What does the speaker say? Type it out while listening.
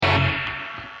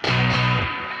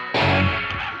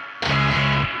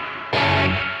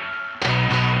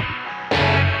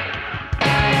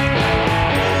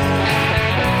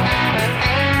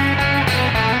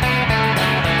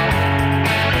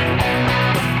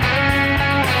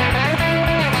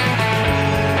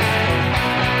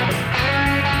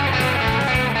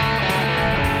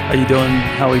How you doing,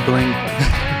 Howie Bling?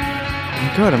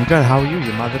 I'm good. How are you?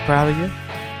 Your mother proud of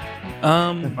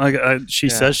you? She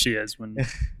says she is when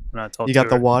I talk to her. You got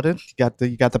the water? You got the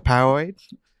Powerade?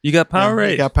 You got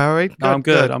Powerade? You got Powerade? Good,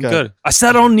 No, I'm good. I said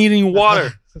I don't need any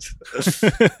water.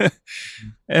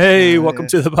 Hey, welcome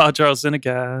to the Pod Charles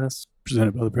Cinecast,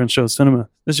 presented by the Prince Show Cinema.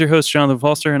 This is your host, Jonathan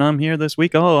Foster, and I'm here this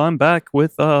week. Oh, I'm back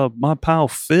with my pal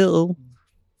Phil.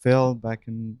 Phil, back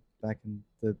in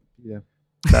the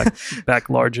back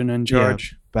large and in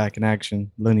charge. Yeah, back in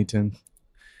action. Looney Tunes.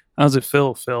 How's it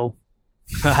feel, Phil?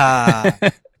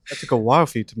 That took a while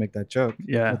for you to make that joke.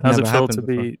 Yeah, how's it feel to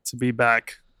be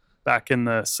back in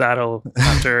the saddle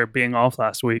after being off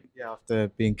last week? Yeah, after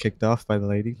being kicked off by the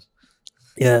ladies.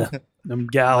 Yeah, them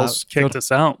gals kicked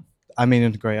us out. I mean,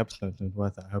 it's a great episode. It was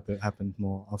worth it. I hope it happened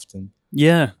more often.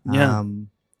 Yeah.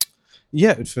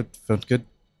 It felt good.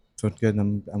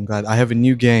 I'm glad. I have a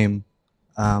new game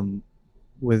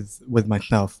with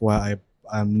myself where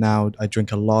I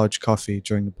drink a large coffee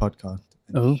during the podcast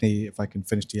and see if I can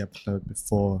finish the episode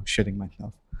before shitting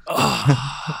myself.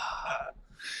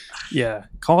 Yeah,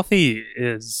 coffee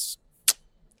is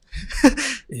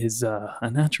a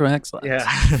natural excellence. Yeah,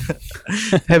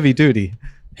 heavy duty.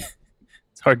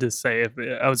 It's hard to say.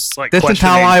 I was just like, this is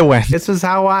how I went. This is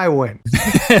how I went.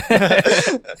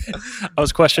 I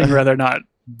was questioning whether or not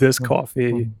this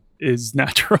coffee is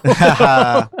natural.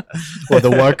 Well, the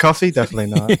work coffee,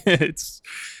 definitely not.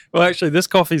 Actually, this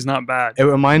coffee is not bad. It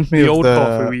reminds me of the old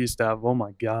coffee we used to have. Oh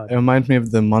my god! It reminds me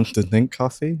of the Monster Inc.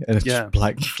 coffee, and it's just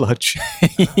black sludge.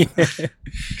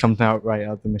 Comes out right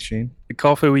out the machine. The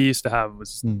coffee we used to have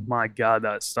was my god.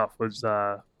 That stuff was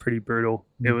pretty brutal.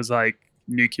 It was like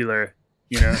nuclear.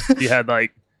 You know, if you had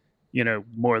like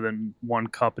more than one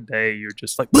cup a day, you're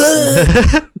just like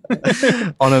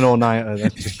on an all-nighter.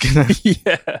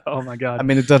 Yeah. Oh my god. I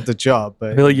mean, it does the job,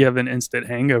 but I feel like you have an instant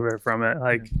hangover from it.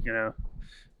 Like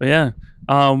But yeah,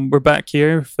 we're back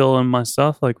here, Phil and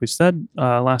myself. Like we said,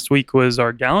 last week was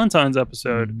our Galentine's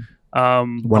episode.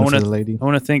 One for the lady. I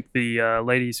want to thank the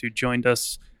ladies who joined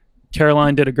us.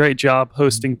 Caroline did a great job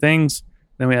hosting things.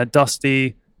 Then we had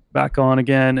Dusty back on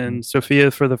again, and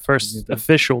Sophia for the first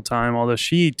official time, although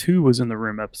she too was in the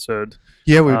room episode.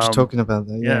 Yeah, we were just talking about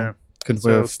that. Yeah.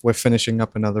 Because we're finishing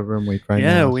up another room week right now.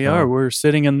 Yeah, we are. We're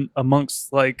sitting in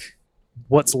amongst like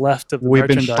what's left of the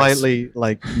merchandise. We've been slightly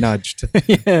like nudged.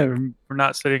 Yeah, we're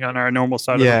not sitting on our normal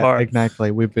side of the bar. Yeah, exactly.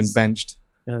 We've been benched.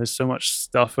 Yeah, there's so much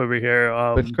stuff over here.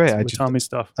 But it's great. Tommy's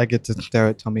stuff. I get to stare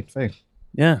at Tommy's face.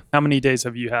 Yeah. How many days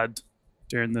have you had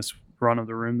during this run of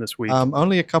the room this week?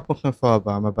 Only a couple so far,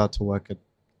 but I'm about to work at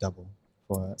double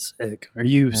for it. Sick. Are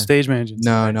you stage managing?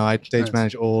 No, I stage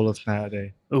managed all of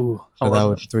Saturday. Ooh, so that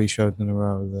was 3 shows in a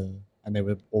row. And they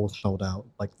were all sold out,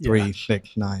 like 3, 6,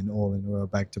 9, all in a row,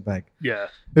 back to back. Yeah,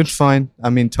 it's fine. I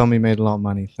mean, Tommy made a lot of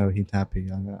money, so he's happy.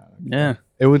 Yeah,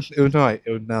 it was all right.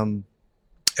 It was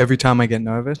every time I get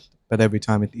nervous, but every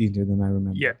time it's easier than I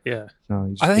remember. Yeah.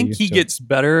 So I think he gets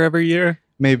better every year.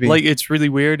 Maybe like it's really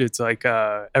weird. It's like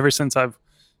ever since I've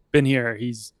been here,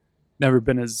 he's never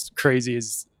been as crazy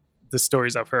as the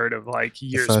stories I've heard of like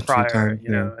years prior.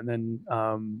 And then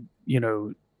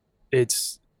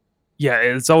it's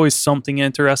always something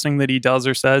interesting that he does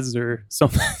or says or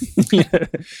something.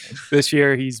 This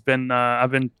year he's been I've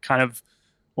been kind of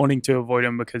wanting to avoid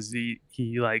him because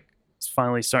he like is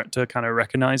finally starting to kind of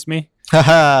recognize me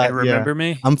and remember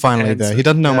me. I'm finally there. He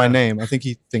doesn't know my name. I think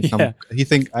he thinks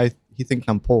he thinks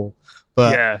I'm Paul.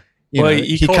 But he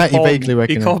vaguely recognized.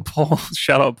 He called Paul.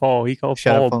 Shout out Paul. He called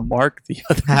Paul Mark the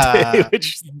other day.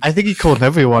 Which I think he called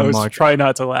everyone Mark. Try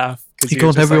not to laugh. He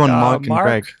called everyone Mark and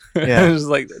Greg. Yeah, I was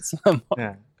like, that's not Mark.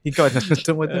 Yeah, he got an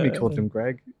assistant with him. He called him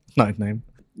Greg. Not his name.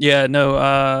 Yeah,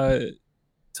 no.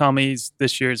 Tommy's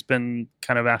this year has been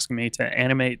kind of asking me to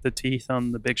animate the teeth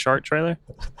on the Big Shark trailer.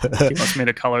 He wants me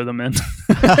to color them in.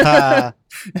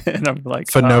 And I'm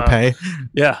like, for no pay.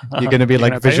 Yeah, you're gonna be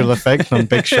like visual effects on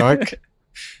Big Shark.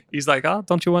 He's like, oh,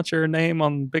 don't you want your name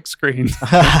on big screen?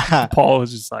 Paul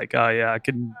was just like, oh yeah, I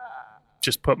can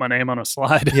just put my name on a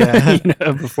slide. Yeah,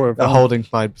 before a holding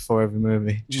slide before every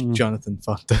movie. Just Jonathan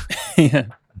Foster. Yeah,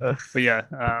 but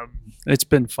yeah, it's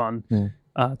been fun. Yeah.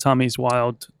 Tommy's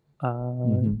wild.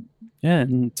 Yeah,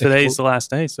 and today's the last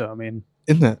day, so I mean,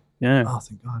 isn't it? Yeah. Oh,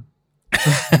 thank God.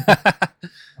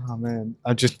 Oh man,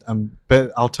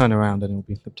 but I'll turn around and it'll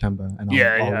be September, and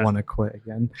I'll want to quit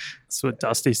again. That's what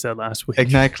Dusty said last week.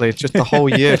 Exactly, it's just the whole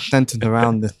year centered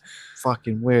around this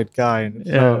fucking weird guy, and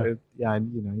you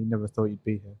never thought you'd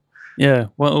be here. Yeah,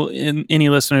 well, any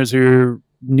listeners who are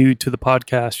new to the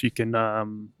podcast, you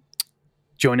can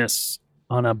join us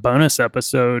on a bonus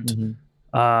episode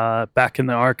back in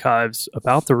the archives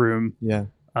about the room. Yeah.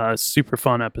 Super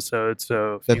fun episode.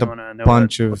 So if There's you want to know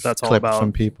bunch what of that's all clips about.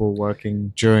 from people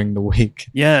working during the week.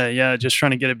 Yeah, just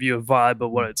trying to get a view of vibe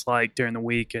of what it's like during the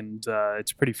week, and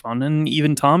it's pretty fun. And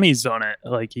even Tommy's on it.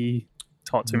 Like he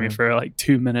talked to me for like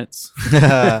 2 minutes,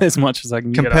 as much as I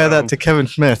can. Compare that to Kevin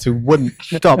Smith, who wouldn't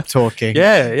stop talking.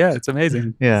 Yeah, it's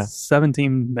amazing. Yeah,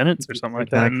 17 minutes or something like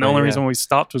that. And the only reason we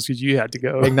stopped was because you had to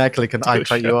go. Exactly, because I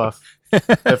cut you off.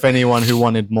 If anyone who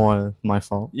wanted more, my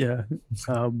fault. Yeah.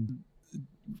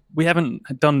 We haven't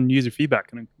done user feedback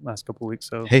in the last couple of weeks,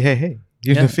 so hey,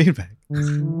 user feedback.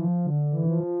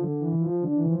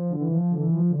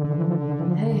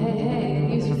 Hey,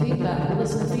 user feedback.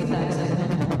 Listen to feedback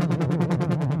segment.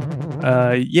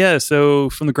 So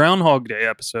from the Groundhog Day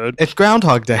episode, it's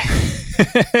Groundhog Day.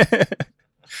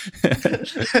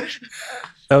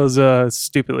 That was a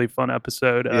stupidly fun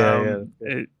episode.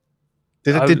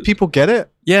 Did people get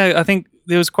it? Yeah, I think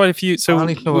there was quite a few. So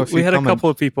we had a couple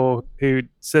of people who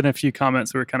sent a few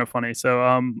comments that were kind of funny. So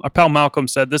our pal Malcolm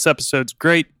said, this episode's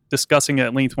great, discussing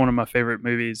at length one of my favorite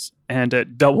movies, and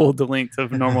at double the length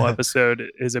of a normal episode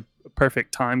is a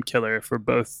perfect time killer for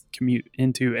both commute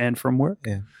into and from work.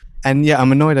 Yeah. And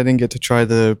I'm annoyed I didn't get to try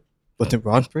the, was it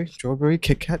raspberry, strawberry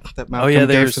Kit Kat that Malcolm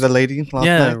gave to the lady last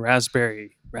night?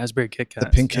 Raspberry Kit Kat. The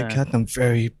pink Kit Kat. I'm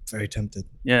very, very tempted.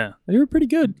 Yeah, they were pretty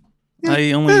good.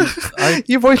 Yeah.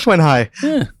 Your voice went high.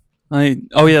 Yeah.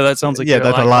 That sounds like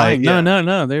that's a lie.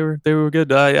 No, they were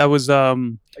good. I was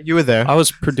you were there. I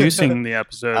was producing the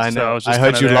episode. I know. So I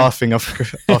heard you laughing off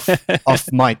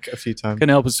mic a few times. Couldn't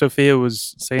help it. Sophia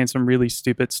was saying some really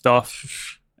stupid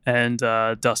stuff, and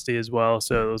Dusty as well.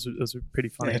 So those were pretty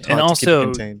funny. And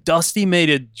also, Dusty made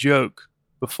a joke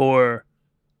before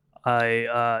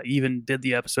I even did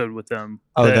the episode with them.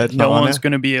 That no one's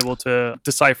going to be able to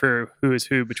decipher who is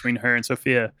who between her and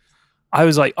Sophia. I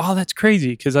was like, oh, that's crazy,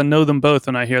 because I know them both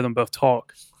and I hear them both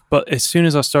talk. But as soon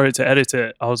as I started to edit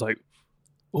it, I was like,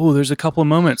 oh, there's a couple of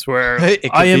moments where I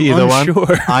am unsure.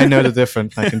 One. I know the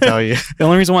difference, I can tell you. The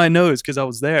only reason why I know is because I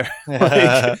was there.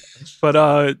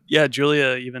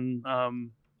 Julia even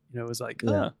was like,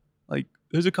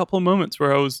 there's a couple of moments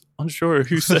where I was unsure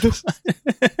who said it.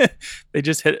 They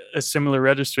just hit a similar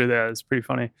register there. It's pretty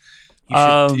funny.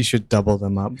 You should double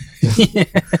them up.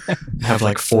 Have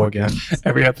like 4 guests.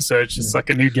 Every episode is just like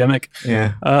a new gimmick.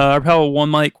 Yeah. Our pal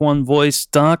One Mic, One Voice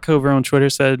Doc over on Twitter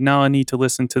said, now I need to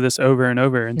listen to this over and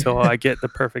over until I get the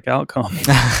perfect outcome.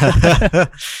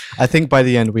 I think by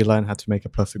the end we learn how to make a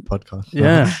perfect podcast.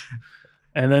 Yeah.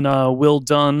 And then Will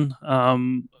Dunn,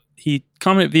 he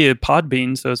commented via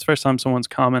Podbean, so it's the first time someone's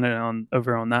commented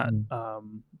over on that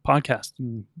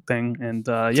podcasting thing. And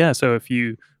so if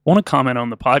you want to comment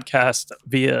on the podcast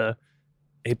via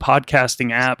a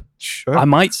podcasting app, sure, I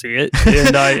might see it.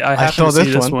 And I happen to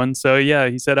see this one. So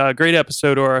he said, great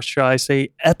episode, or should I say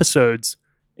episodes?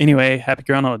 Anyway, happy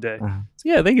Groundhog Day.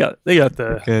 So they got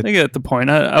the point.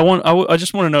 I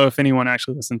just want to know if anyone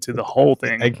actually listened to the whole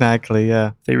thing. Exactly.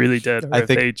 Yeah, they really did. Or I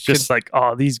think they just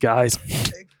these guys.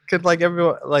 Could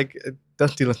everyone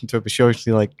Dusty listened to it, but she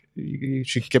obviously you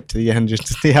should skip to the end just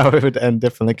to see how it would end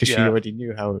differently, because she already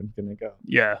knew how it was gonna go.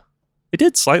 Yeah, it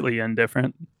did slightly end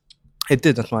different. It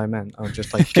did. That's what I meant. I was just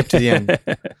skip to the end.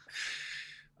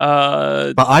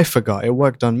 But I forgot. It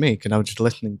worked on me because I was just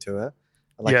listening to it.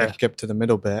 I skipped to the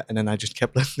middle bit, and then I just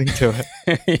kept listening to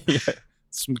it.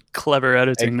 Some clever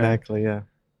editing. Exactly. There.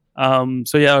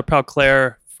 Yeah. Our pal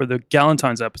Claire for the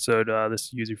Galentine's episode. This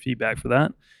is user feedback for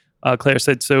that. Claire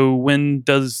said, so when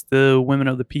does the women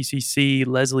of the PCC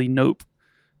Leslie Nope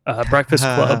Breakfast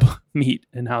Club meet,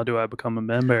 and how do I become a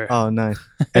member? Oh, nice.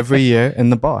 Every year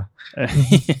in the bar.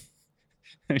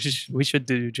 We should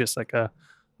do just like a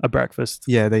breakfast.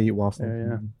 Yeah, they eat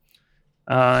waffles.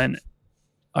 And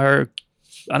our,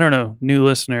 new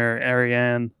listener,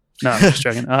 Ariane. No, I'm just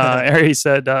joking. Ari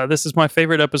said, this is my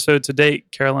favorite episode to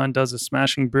date. Caroline does a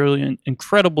smashing, brilliant,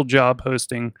 incredible job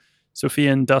hosting.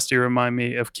 Sophia and Dusty remind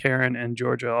me of Karen and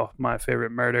Georgia off My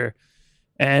Favorite Murder,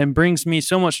 and brings me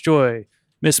so much joy.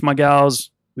 Miss my gals.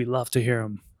 We love to hear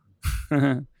them.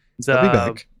 They'll be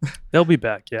back. They'll be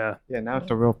back, yeah. Yeah, now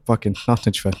it's a real fucking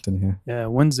sausage fest in here. Yeah,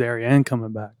 when's Ariane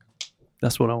coming back?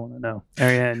 That's what I want to know.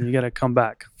 Ariane, you got to come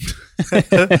back.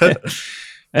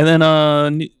 And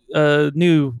then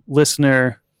new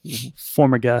listener,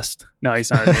 former guest. No,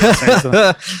 he's not a new listener. He's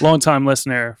a long-time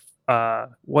listener.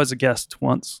 Was a guest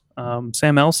once.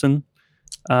 Sam Elson,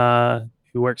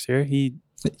 who works here, he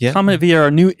commented via our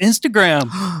new Instagram.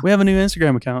 We have a new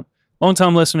Instagram account.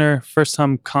 Long-time listener,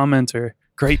 first-time commenter.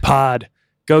 Great pod.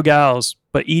 Go gals.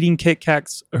 But eating Kit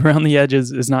Kats around the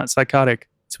edges is not psychotic.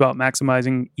 It's about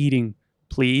maximizing eating.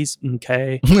 please.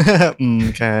 Okay.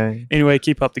 Okay. Anyway,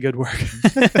 keep up the good work.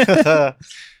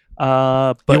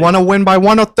 But You want to win by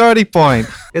 1 or 30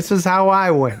 points. This is how I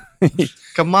win.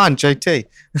 Come on, JT.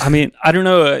 I mean, I don't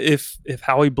know if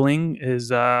Howie Bling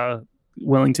is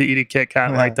willing to eat a Kit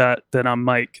Kat like that, then I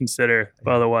might consider.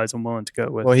 But otherwise, I'm willing to go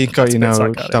with. Well, he got, that's a bit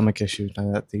psychotic. stomach issues.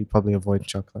 He probably avoid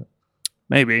chocolate.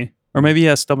 Maybe. Or maybe he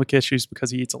has stomach issues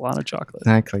because he eats a lot of chocolate.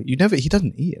 Exactly. He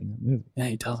doesn't eat in that movie. Yeah,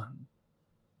 he doesn't.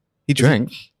 He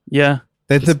drinks. Yeah.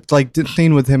 There's the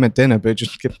scene with him at dinner, but it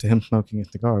just skipped to him smoking a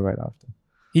cigar right after.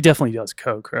 He definitely does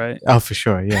coke, right? Oh, for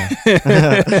sure, yeah.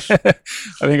 I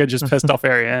think I just pissed off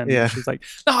Ariane. Yeah. She's like,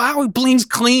 no, Howie Bling's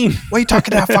clean. What are you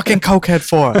talking to that fucking cokehead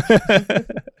for?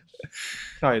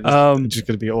 Sorry, it's just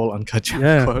going to be all uncut gems.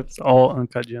 Yeah, quotes. it's all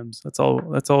uncut gems. That's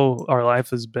all our life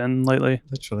has been lately.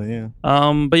 Literally, yeah.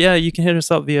 But yeah, you can hit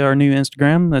us up via our new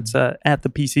Instagram. That's at the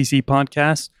PCC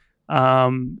Podcast.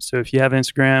 So if you have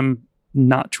Instagram,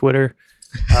 not Twitter,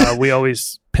 we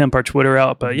always pimp our Twitter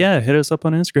out. But yeah, hit us up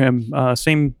on Instagram.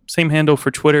 Same handle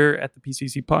for Twitter at the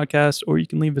PCC Podcast, or you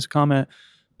can leave us a comment,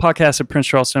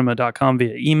 podcast@princecharlescinema.com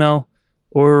via email,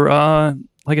 or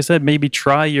like I said, maybe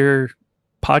try your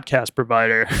podcast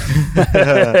provider.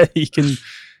 You can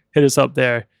hit us up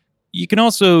there. You can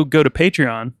also go to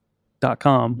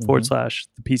patreon.com / the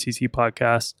PCC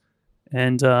Podcast.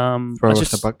 And I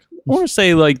want to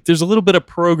say, like, there's a little bit of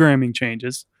programming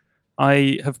changes.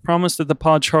 I have promised that the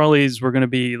Pod Charlies were going to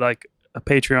be like a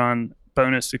Patreon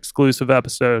bonus exclusive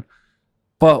episode.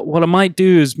 But what I might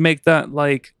do is make that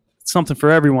like something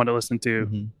for everyone to listen to.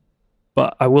 Mm-hmm.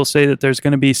 But I will say that there's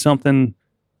going to be something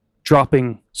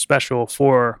dropping special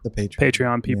for the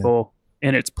Patreon people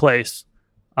in its place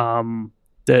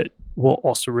that will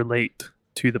also relate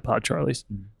to the Pod Charlies.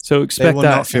 Mm-hmm. So expect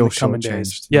that in the coming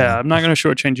days. Yeah, I'm not going to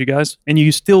shortchange you guys. And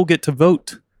you still get to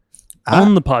vote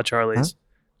on the Pod Charlies.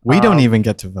 We don't even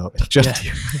get to vote. Just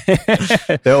you.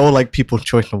 They're all like People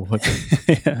Choice Awards.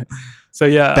 Yeah. So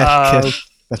yeah,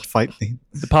 that fight theme.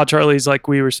 The Pod Charlies, like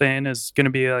we were saying, is going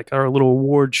to be like our little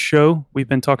award show. We've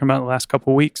been talking about the last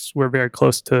couple of weeks. We're very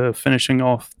close to finishing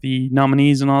off the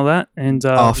nominees and all that. And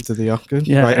after the Oscars,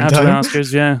 yeah, right after the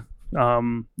Oscars, yeah.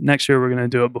 Next year we're going to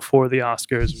do it before the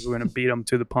Oscars. We're going to beat them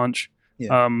to the punch.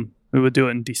 Yeah. We would do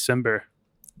it in December.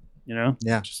 You know?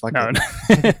 Yeah, just like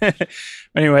that.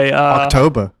 Anyway.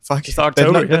 October. Fuck it.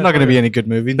 October. There's not going to be any good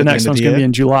movie. The next one's going to be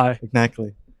in July.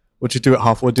 Exactly. We'll just do it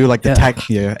half. We'll do like the tax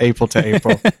year, April to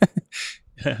April.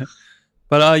 Yeah.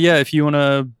 But yeah, if you want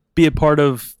to be a part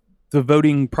of the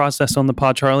voting process on the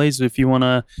Pod Charlies, if you want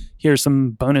to hear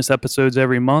some bonus episodes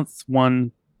every month,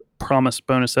 one promised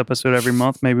bonus episode every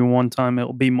month, maybe one time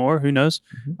it'll be more, who knows.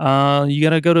 Mm-hmm. You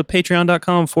got to go to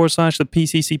patreon.com / the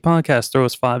PCC Podcast. Throw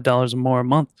us $5 or more a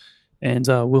month and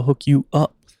we'll hook you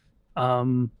up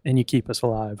and you keep us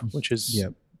alive, which is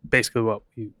basically what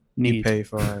you need. You pay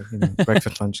for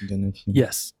breakfast, lunch, and dinner.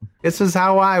 Yes. This is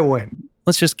how I win.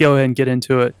 Let's just go ahead and get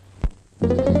into it.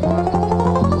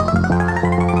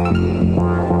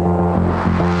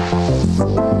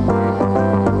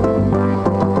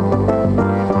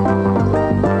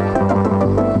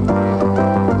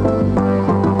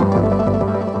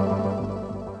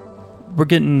 We're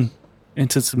getting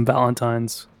into some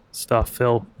Valentine's stuff,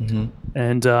 Phil. Mm-hmm.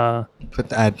 And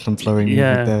add some flowing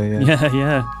music there.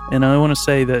 Yeah. And I want to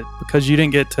say that because you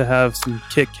didn't get to have some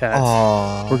Kit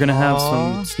Kats, we're gonna have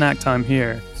some snack time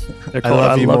here. They're called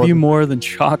I love you more than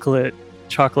chocolate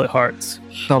hearts.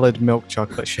 Solid milk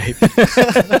chocolate shape.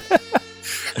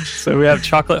 So we have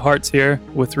chocolate hearts here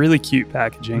with really cute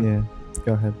packaging. Yeah,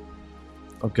 go ahead.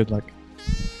 Oh, good luck.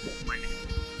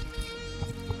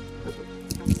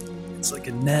 It's like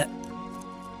a net.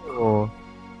 Oh.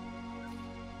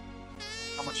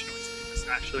 How much noise did this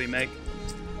actually make?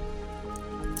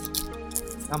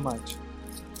 Not much.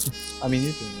 I mean,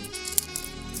 you do.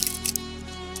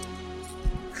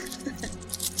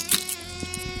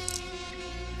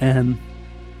 And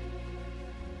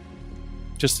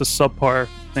just a subpar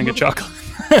thing of chocolate.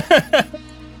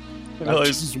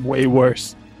 This is way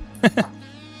worse.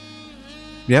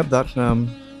 Yep, that's chocolate.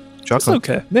 It's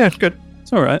okay. Yeah, it's good.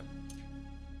 It's all right.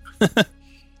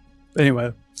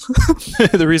 Anyway,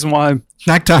 the reason why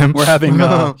snack time we're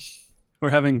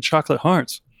having chocolate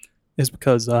hearts is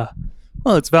because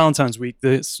it's Valentine's week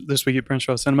this week at Prince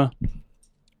Charles Cinema.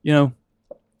 You know,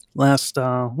 last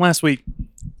week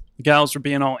the gals were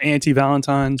being all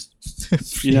anti-Valentine's.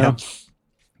 You know,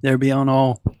 they're being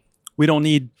all we don't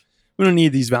need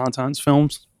these Valentine's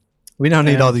films. We don't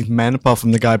need all these men apart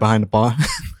from the guy behind the bar.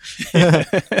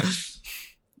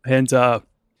 And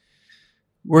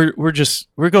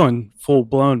we're going full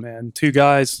blown, man. Two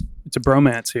guys, it's a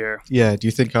bromance here. Yeah. Do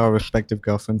you think our respective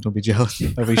girlfriends will be jealous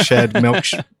of we shared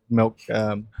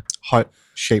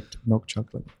heart-shaped milk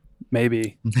chocolate?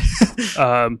 Maybe.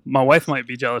 My wife might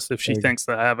be jealous if she thinks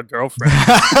that I have a girlfriend.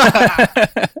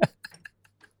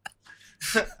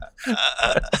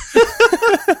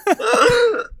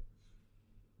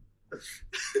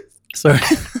 Sorry,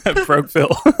 I broke Phil.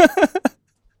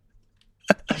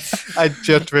 I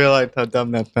just realized how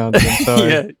dumb that sounded. I'm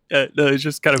sorry. Yeah, no, it's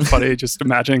just kind of funny. Just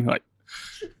imagining like,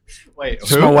 Wait,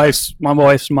 just my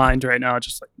wife's mind right now,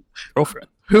 just like girlfriend.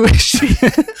 Who is she?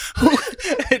 Who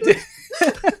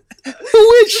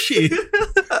is she?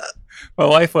 My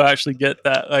wife will actually get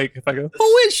that. Like if I go,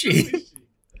 who is she?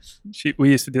 We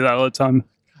used to do that all the time.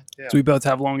 So we both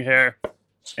have long hair,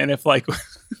 and if like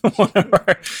one of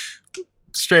our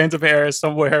strands of hair is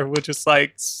somewhere, we'll just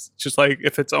like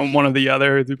if it's on one or the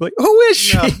other, they'd be like, who is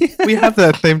she? No, we have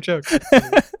that same joke.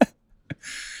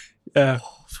 Yeah.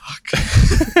 Oh,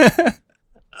 fuck.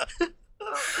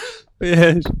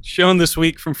 Yeah, shown this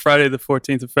week from Friday the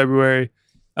 14th of February.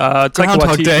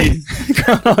 Groundhog Day.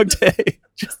 Groundhog Day.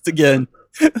 Just again.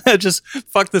 Just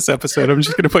fuck this episode. I'm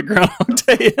just going to put Groundhog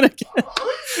Day in again.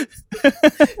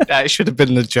 That should have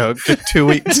been the joke. Just 2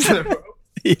 weeks in a row.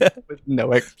 Yeah. With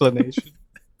no explanation.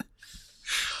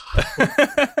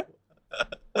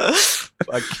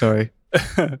 Fuck, sorry.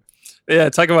 Yeah,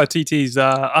 Taika Waititi's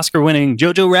Oscar-winning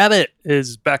Jojo Rabbit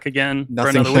is back again for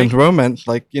Nothing another since week. romance,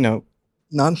 like,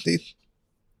 nonsense.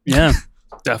 Yeah,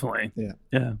 definitely.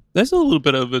 Yeah. There's a little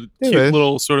bit of a There cute is.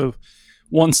 little sort of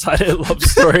one-sided love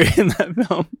story in that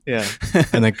film. Yeah.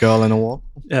 And a girl in a wall.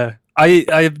 Yeah, I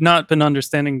have not been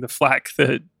understanding the flack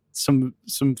that some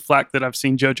flack that I've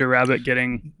seen Jojo Rabbit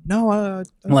getting No,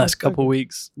 the last couple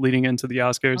weeks leading into the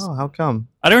Oscars. Oh, how come?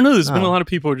 I don't know. There's been a Oh. lot of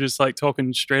people just like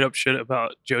talking straight up shit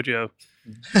about JoJo,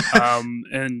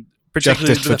 and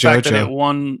particularly Justice the for fact that JoJo. it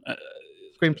won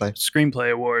Screenplay.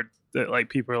 screenplay award. That like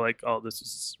people are like, oh, this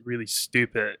is really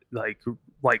stupid. Like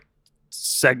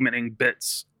segmenting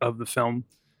bits of the film.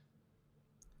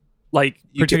 Like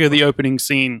You particularly the opening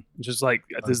scene, just like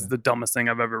this is Okay. the dumbest thing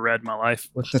I've ever read in my life.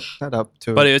 What's the setup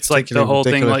to? But it's like the whole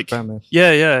thing, like premise?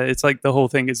 yeah, it's like the whole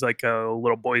thing is like a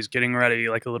little boy's getting ready,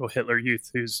 like a little Hitler youth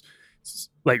who's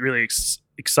like really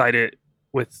excited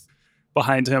with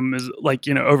behind him is like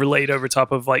overlaid over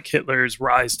top of like Hitler's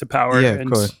rise to power, Yeah, of and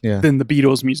course. Yeah. then the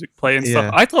Beatles music play and stuff.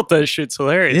 Yeah. I thought that shit's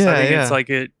hilarious. I Yeah, think yeah. it's like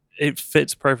it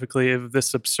fits perfectly of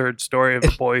this absurd story of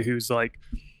a boy who's like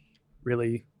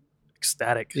really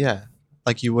ecstatic. Yeah,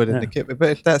 like you would in Yeah. the kid. But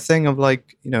it's that thing of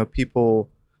like, people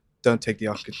don't take the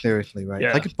Oscar seriously, right?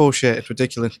 Yeah. Like it's bullshit. It's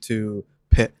ridiculous to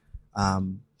pit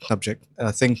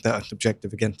things that are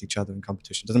subjective against each other in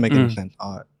competition. Doesn't make any sense.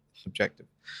 Art subjective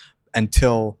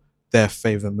until their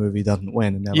favorite movie doesn't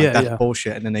win, and they're like, that's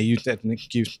bullshit. And then they use it as an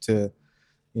excuse to,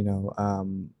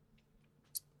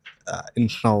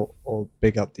 insult or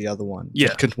big up the other one. Yeah.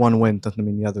 Just because one wins doesn't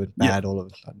mean the other is bad all of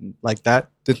a sudden. Like that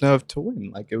deserved to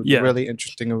win. Like it was a really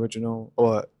interesting original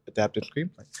or adapted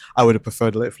screenplay. I would have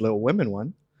preferred if Little Women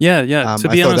won. Yeah. To I be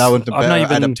thought honest, that was the I'm not better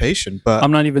even adaptation, but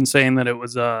I'm not even saying that it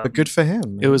was but good for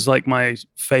him. it was like my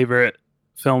favorite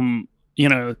film.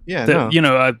 Yeah,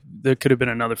 There could have been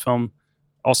another film.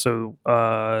 Also,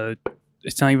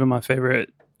 it's not even my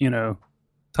favorite. Taika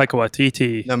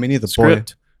Waititi. No, me neither.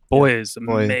 Script. Boy is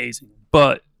Boy. amazing,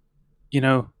 but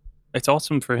it's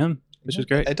awesome for him, which is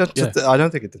great. I don't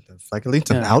think it did that. Like at least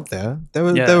it's Yeah. out there. They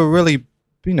were really.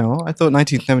 I thought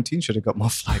 1917 should have got more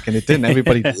flack, and it didn't.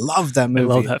 Everybody loved that movie.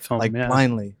 They love that film, like yeah.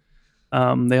 blindly.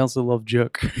 They also love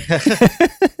Joke.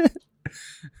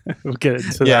 We'll get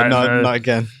into Yeah, that not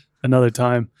again. another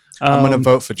time. I'm gonna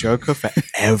vote for Joker for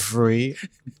every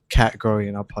category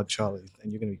in our pod, Charlie,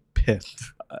 and you're gonna be pissed.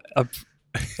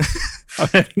 I'm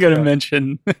going to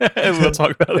mention. We'll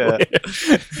talk about it later.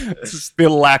 Just the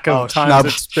lack of times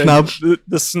it's been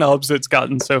the snubs it's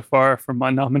gotten so far from my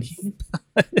nominee.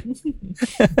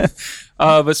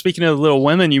 But speaking of Little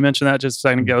Women, you mentioned that just a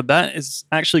second ago. That is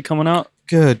actually coming out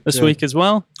this week as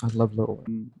well. I love Little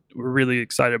Women. We're really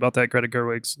excited about that. Greta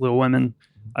Gerwig's Little Women.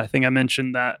 I think I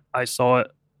mentioned that I saw it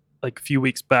like a few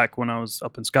weeks back when I was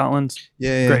up in Scotland.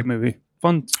 Yeah. Great movie.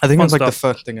 Fun. I think fun it was like the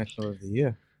stuff. first thing I saw of the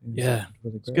year. Yeah.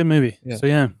 Really It's a great. good movie. Yeah. So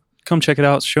yeah, come check it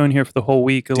out. It's showing here for the whole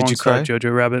week Did you alongside cry?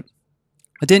 Jojo Rabbit.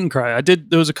 I didn't cry. I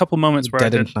did. There was a couple moments where Dead I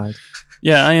did. inside.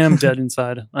 Yeah, I am dead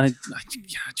inside. I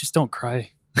just don't cry.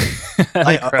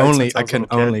 I cried since I was a can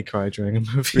little kid. only cry during a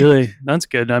movie. Really, that's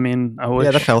good. I mean, I wish.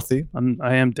 Yeah, that's healthy.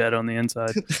 I am dead on the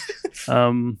inside.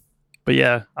 But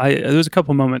yeah, there was a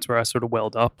couple moments where I sort of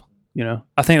welled up You know,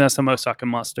 I think that's the most I can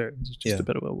muster. It's just Yeah. a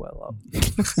bit of a well up.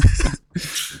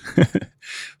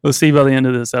 We'll see by the end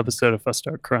of this episode if I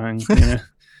start crying. You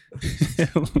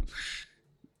know?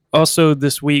 Also,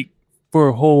 this week, for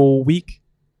a whole week,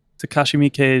 Takashi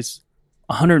Miike's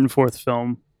 104th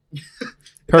film,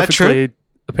 perfectly,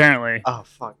 apparently, Oh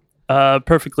fuck.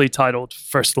 perfectly titled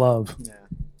 "First Love." Yeah.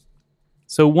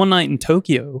 So one night in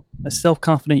Tokyo, a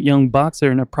self-confident young boxer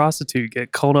and a prostitute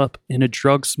get caught up in a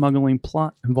drug smuggling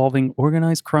plot involving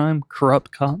organized crime,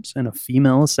 corrupt cops, and a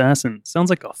female assassin. Sounds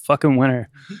like a fucking winner.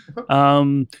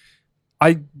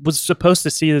 I was supposed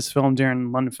to see this film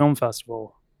during London Film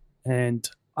Festival, and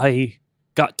I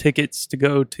got tickets to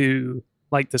go to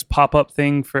like this pop-up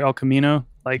thing for El Camino,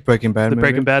 like Breaking Bad. the movie?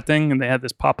 Breaking Bad thing, and they had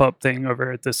this pop-up thing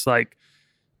over at this like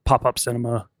pop-up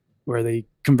cinema where they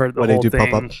converted the Where they whole do thing.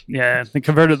 pop-up? Yeah, they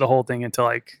converted the whole thing into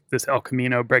like this El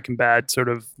Camino Breaking Bad sort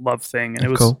of love thing,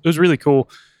 and That's cool. it was really cool.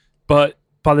 But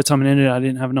by the time it ended, I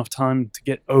didn't have enough time to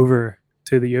get over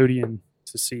to the Odeon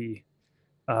to see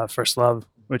First Love,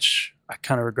 which I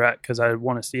kind of regret because I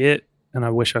want to see it, and I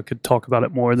wish I could talk about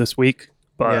it more this week.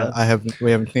 But Yeah, we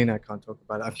haven't seen it. I can't talk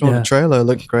about it. I saw Yeah. the trailer. It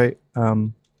looked great.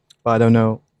 But I don't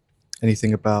know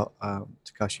anything about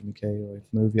Takashi Miike or his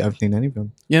movie. I haven't seen any of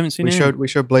them. you haven't seen We it?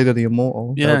 showed Blade of the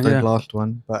Immortal. Yeah, That was the yeah. last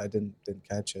one, but I didn't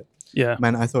catch it. Yeah.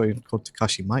 Man, I thought it was called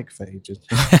Takashi Mike for ages.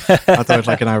 I thought it was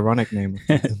like an ironic name.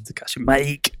 Takashi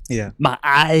Mike. Yeah.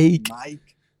 Mike. Mike.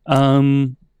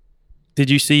 Did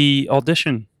you see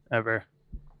Audition ever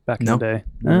back in No. the day?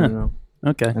 No.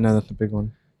 Okay. I know that's a big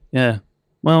one. Yeah.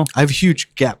 Well, I have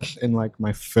huge gaps in like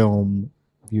my film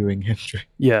viewing history.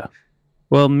 yeah.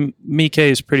 Well, Miike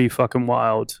is pretty fucking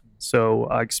wild, so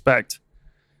I expect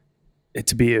it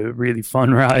to be a really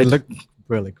fun ride. It looked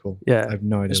really cool. Yeah. I have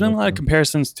no idea. There's been a what lot of film.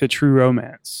 comparisons to True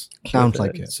Romance. Sounds with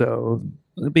like it. So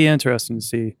it'll be interesting to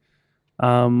see.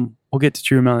 We'll get to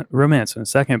True Romance in a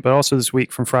second, but also this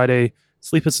week from Friday,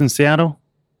 Sleepless in Seattle,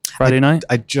 Friday night.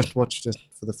 I just watched it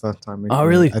for the first time. Oh,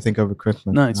 really? I think over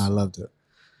Christmas. Nice. And I loved it.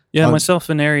 Yeah, I- myself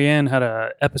and Ariane had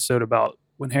a episode about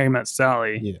When Harry Met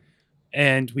Sally. Yeah.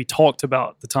 And we talked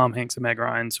about the Tom Hanks and Meg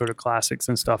Ryan sort of classics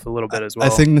and stuff a little bit as well.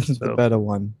 I think this is so- the better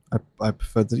one. I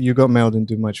prefer that. You Got Mail didn't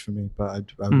do much for me, but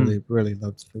I really, really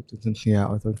loved Sleepless in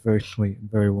Seattle. I thought it was very sweet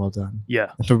and very well done.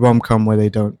 Yeah. It's a rom-com where they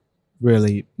don't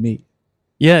really meet,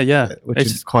 Yeah, yeah. which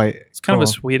It's is quite. It's kind of a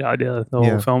cool. sweet idea, the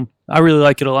Yeah. whole film. I really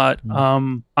like it a lot.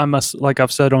 Mm. Like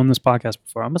I've said on this podcast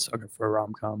before, I'm a sucker for a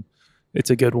rom-com. It's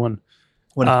a good one.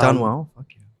 When it's done um, well. Fuck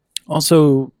yeah.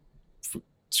 Also,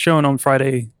 showing on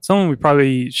Friday, something we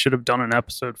probably should have done an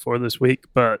episode for this week,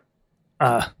 but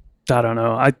I don't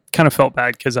know. I kind of felt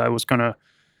bad because I was going to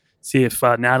see if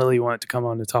Natalie wanted to come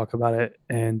on to talk about it.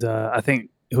 And I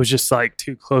think it was just like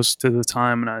too close to the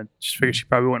time. And I just figured she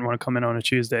probably wouldn't want to come in on a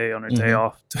Tuesday on her day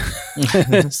off.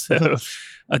 So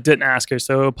I didn't ask her.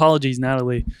 So apologies,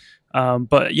 Natalie.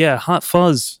 But yeah, Hot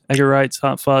Fuzz, Edgar Wright's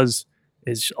Hot Fuzz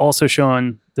is also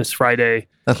showing this Friday.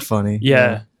 That's funny.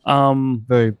 Yeah.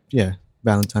 Very,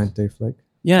 Valentine's Day flick.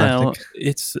 Yeah, Classic.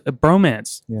 it's a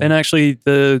bromance. Yeah. And actually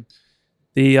the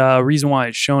reason why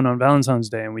it's shown on Valentine's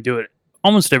Day, and we do it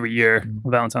almost every year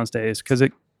on Valentine's Day, is because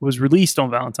it was released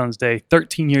on Valentine's Day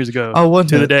 13 years ago Oh, wasn't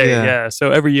to the it? day. Yeah. Yeah.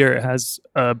 So every year it has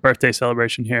a birthday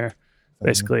celebration here,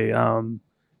 basically.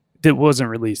 It wasn't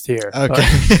released here. Okay.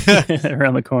 but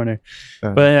around the corner.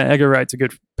 Fair But yeah, Edgar Wright's a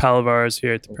good pal of ours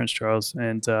here at the Prince Charles.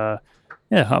 And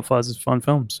Hot Fuzz is a fun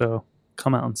film. So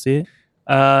come out and see it.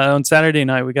 On Saturday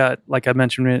night, we got, like I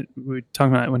mentioned, we were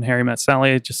talking about When Harry Met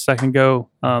Sally just a second ago.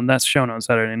 That's shown on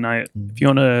Saturday night. If you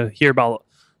want to hear about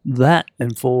that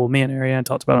in full, me and Ariane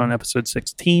talked about it on episode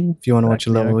 16. If you want to watch a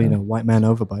Back little, there. white man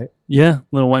overbite. Yeah,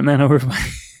 Little White Man Over.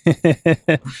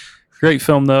 Great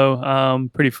film, though.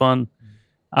 Pretty fun.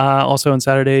 Also on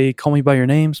Saturday, Call Me By Your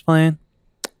Name's playing,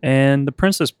 and The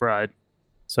Princess Bride.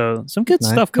 So some good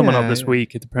Nice. stuff coming up Yeah, this yeah.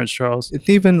 week at the Prince Charles. It's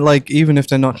even if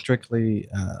they're not strictly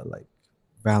like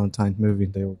Valentine's movies,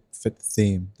 they all fit the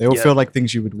theme. They all Yeah. feel like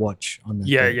things you would watch on that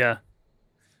Yeah, day. yeah.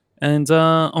 And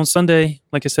on Sunday,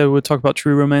 like I said, we'll talk about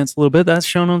True Romance a little bit. That's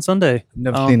shown on Sunday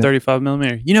Never on seen it. 35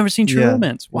 millimeter. You never seen True Yeah,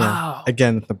 Romance? yeah. Wow.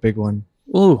 Again, it's a big one.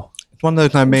 Ooh. It's one of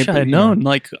those I Wish made. I had known.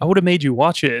 Like I would have made you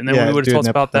watch it, and then Yeah, we would do have an talked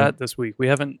about episode. that this week. We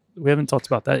haven't talked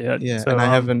about that yet. Yeah, So,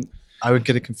 and I would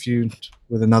get it confused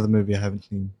with another movie I haven't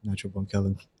seen, Natural Born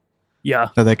Killers. Yeah,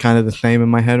 So they're kind of the same in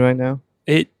my head right now.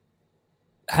 it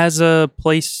has a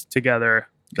place together.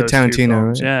 Good those two Tarantino,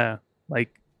 films. right? Yeah, like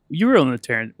you were on the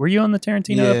Tarantino. Were you on the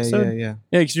Tarantino episode? yeah.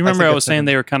 Yeah, because you I remember think I I was said saying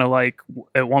that. they were kind of like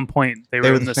at one point they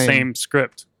were in the same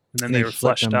script, and then And they they were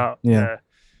flipped fleshed them. out. Yeah.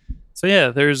 So yeah,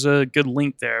 there's a good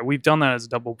link there. We've done that as a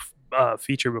double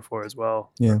feature before as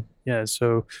well. Yeah. Yeah.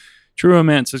 So True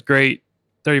Romance is great.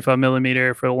 35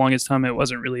 millimeter. For the longest time, it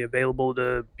wasn't really available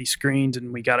to be screened,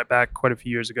 and we got it back quite a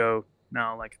few years ago.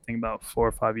 Now, like I think about 4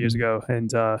 or 5 years ago,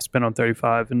 and it's been on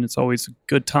 35, and it's always a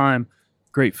good time.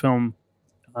 Great film.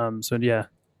 So yeah,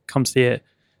 come see it.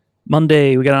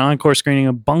 Monday, we got an encore screening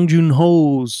of Bong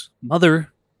Joon-ho's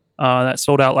Mother. That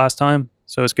sold out last time,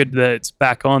 so it's good that it's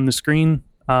back on the screen.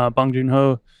 Bong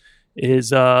Joon-ho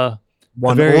is won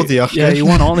all the Oscars. Yeah, he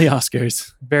won all the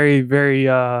Oscars. Very, very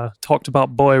talked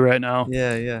about boy right now.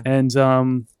 Yeah. And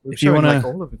if you want to, like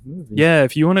all of his movies. Yeah,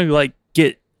 if you want to like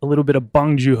get a little bit of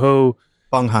Bong Joon-ho,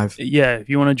 Bong Hive. Yeah, if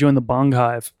you want to join the Bong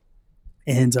Hive,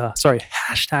 and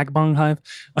hashtag Bong Hive.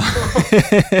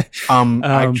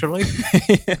 Actually,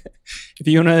 if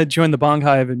you want to join the Bong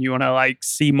Hive and you want to like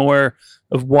see more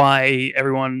of why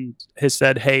everyone has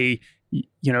said, hey,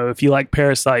 if you like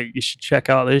Parasite, you should check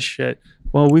out this shit.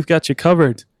 Well, we've got you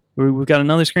covered. We've got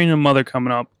another screening of Mother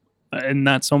coming up, and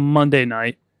that's on Monday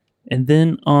night. And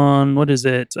then on, what is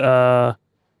it?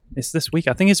 It's this week.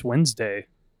 I think it's Wednesday.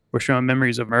 We're showing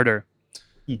Memories of Murder.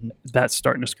 Mm-hmm. That's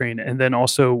starting to screen. And then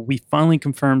also, we finally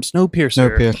confirmed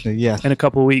Snowpiercer yeah. in a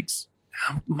couple of weeks.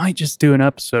 I might just do an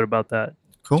episode about that.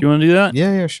 Cool. Do you want to do that?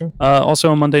 Yeah, sure.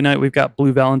 Also on Monday night, we've got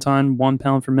Blue Valentine,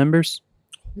 £1 for members.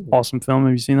 Awesome film.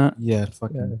 Have you seen that? Yeah,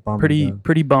 fucking bummer.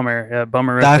 Pretty bummer. Yeah,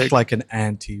 bummer. That's like an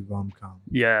anti-rom-com.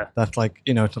 Yeah. That's like,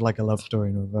 it's like a love story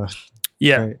in reverse.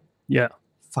 Yeah. Right. Yeah.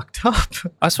 Fucked up.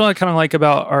 That's what I kind of like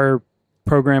about our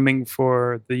programming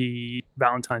for the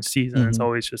Valentine's season. Mm-hmm. It's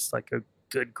always just like a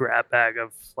good grab bag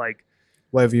of like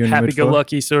whatever you're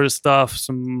happy-go-lucky sort of stuff,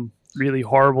 some really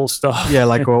horrible stuff. Yeah,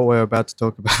 like what we're about to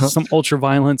talk about. Some ultra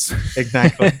violence.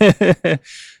 Exactly.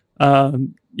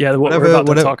 Yeah, what we're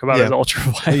about to talk about is ultra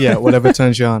violence. Yeah, whatever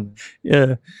turns you on.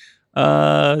 Yeah.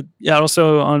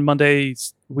 Also on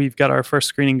Mondays, we've got our first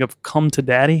screening of Come to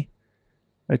Daddy,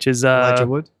 which is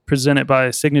presented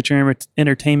by Signature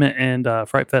Entertainment and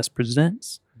Fright Fest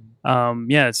Presents.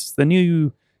 It's the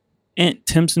new Ant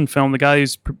Timpson film, the guy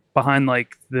who's behind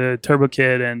like the Turbo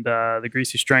Kid and the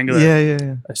Greasy Strangler.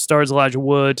 Yeah. Stars Elijah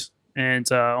Wood.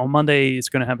 And on Monday, it's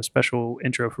going to have a special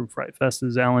intro from Fright Fest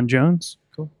as Alan Jones.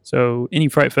 Cool. So any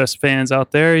Fright Fest fans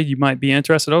out there, you might be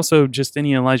interested. Also, just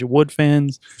any Elijah Wood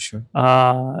fans. For sure.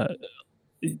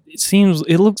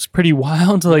 It looks pretty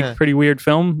wild, like pretty weird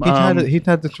film. He'd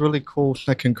had this really cool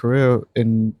second career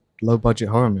in low budget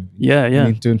horror movies. Yeah.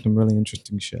 He's doing some really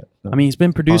interesting shit. I mean, he's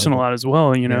been producing a lot as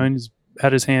well, and he's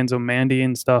had his hands on Mandy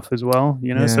and stuff as well,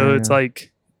 so it's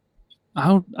like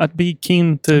I'd be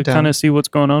keen to kind of see what's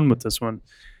going on with this one.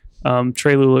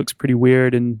 Trailer looks pretty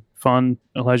weird and fun.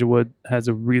 Elijah Wood has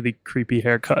a really creepy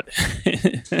haircut.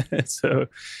 So,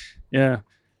 yeah.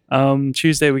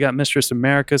 Tuesday, we got Mistress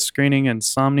America screening,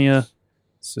 Insomnia.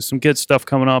 So some good stuff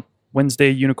coming up. Wednesday,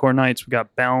 Unicorn Nights, we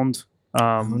got Bound.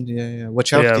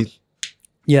 Wachowski.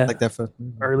 Yeah. Like that first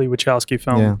movie. Early Wachowski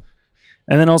film. Yeah.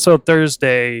 And then also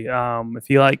Thursday, if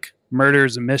you like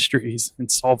murders and mysteries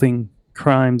and solving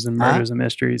crimes and murders and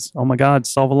mysteries. Oh my God,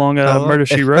 Solve Along a Murder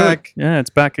She Wrote. Back. Yeah, it's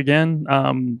back again.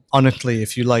 Honestly,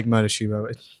 if you like Murder She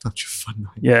Wrote, it's such a fun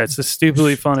night. Yeah, it's a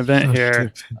stupidly fun event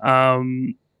here.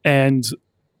 And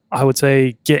I would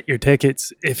say get your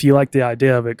tickets. If you like the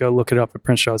idea of it, go look it up at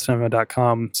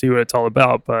prince.cinema.com, see what it's all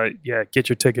about. But yeah, get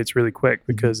your tickets really quick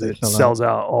because it sells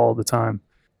out all the time.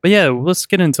 But yeah, let's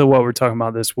get into what we're talking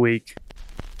about this week.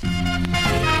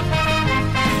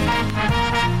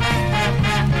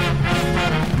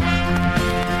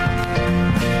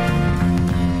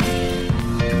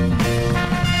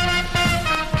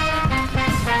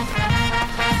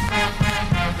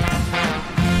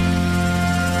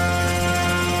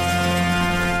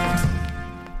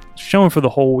 Showing for the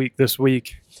whole week this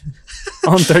week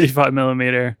on 35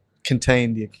 millimeter.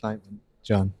 Contain the excitement,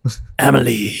 John.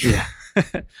 Amélie. Yeah.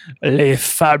 Les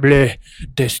fables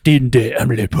destines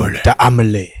d'Amélie Paul.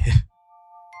 Amélie.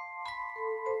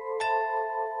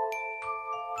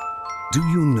 Do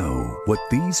you know what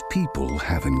these people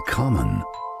have in common?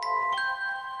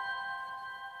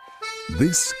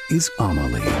 This is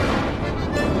Amélie.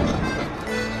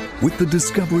 With the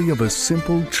discovery of a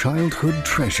simple childhood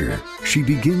treasure, she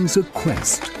begins a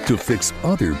quest to fix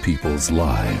other people's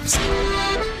lives.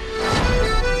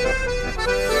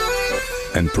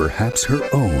 And perhaps her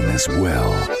own as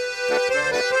well.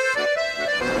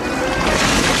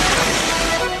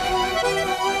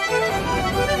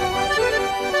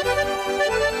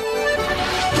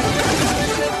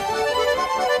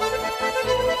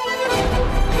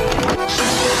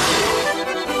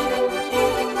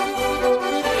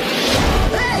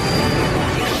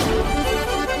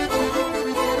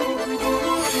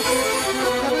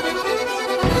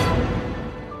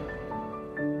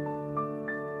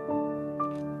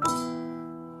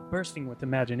 bursting with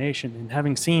imagination and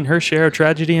having seen her share of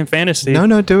tragedy and fantasy.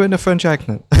 No, do it in a French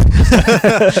accent.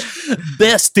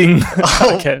 Besting.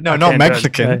 No, not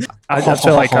Mexican. I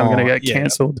feel like I'm going to get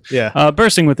canceled. Yeah.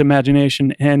 Bursting with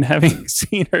imagination and having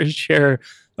seen her share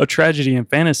of tragedy and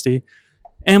fantasy,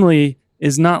 Amélie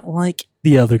is not like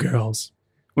the other girls.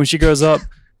 When she grows up,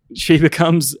 she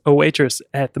becomes a waitress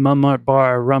at the Montmartre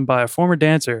bar run by a former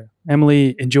dancer.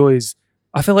 Amélie enjoys...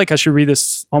 I feel like I should read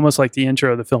this almost like the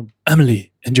intro of the film.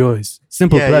 Amélie enjoys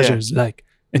simple pleasures like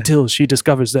until she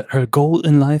discovers that her goal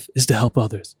in life is to help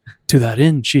others. To that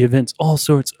end, she invents all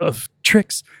sorts of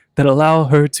tricks that allow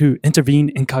her to intervene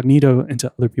incognito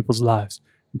into other people's lives,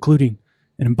 including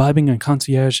an imbibing and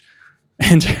concierge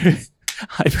and her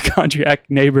hypochondriac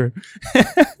neighbor.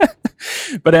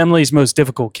 But Amélie's most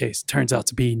difficult case turns out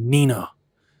to be Nina,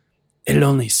 a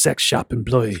lonely sex shop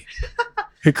employee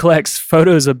who collects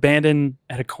photos abandoned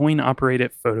at a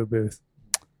coin-operated photo booth.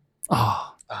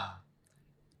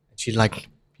 She's like,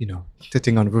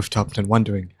 sitting on rooftops and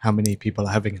wondering how many people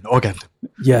are having an orgasm.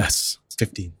 Yes.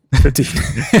 15. 15.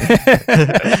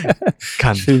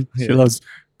 She loves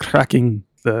cracking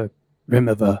the rim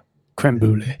of a creme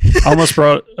brulee. I almost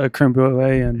brought a creme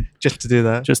brulee in just to do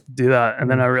that. And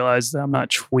then I realized that I'm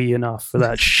not twee enough for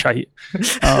that shite.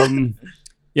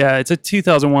 Yeah, it's a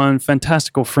 2001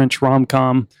 fantastical French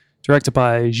rom-com directed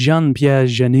by Jean-Pierre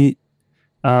Jeunet,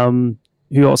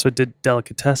 who also did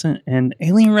Delicatessen and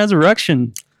Alien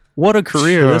Resurrection. What a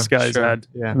career this guy's had.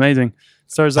 Yeah. Amazing.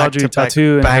 Stars Audrey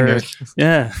Tautou in her...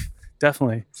 Yeah,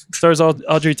 definitely. Stars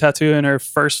Audrey Tautou in her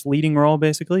first leading role,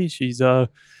 basically. She's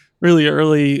really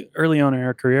early on in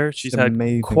her career. She's had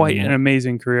quite an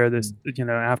amazing career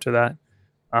after that.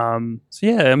 So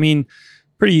yeah, I mean,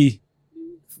 pretty...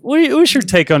 What's your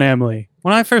take on Amélie?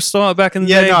 When I first saw it back in the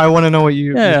day... Yeah, no, I want to know what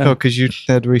you thought, because you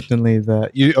said recently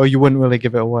that you wouldn't really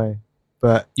give it away,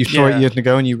 but you saw it years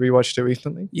ago and you rewatched it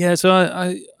recently? Yeah, so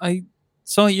I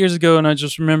saw it years ago and I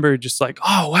just remember just like,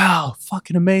 oh, wow,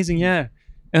 fucking amazing, yeah.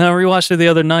 And I rewatched it the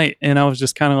other night and I was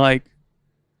just kind of like,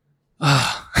 all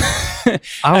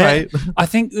right. I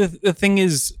think the thing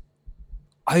is,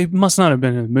 I must not have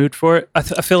been in the mood for it. I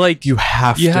feel like you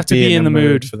have to be in the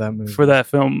mood for that movie, for that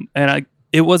film. And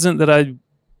it wasn't that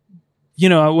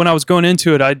when I was going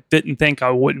into it, I didn't think I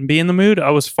wouldn't be in the mood. I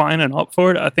was fine and up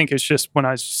for it. I think it's just when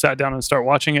I sat down and started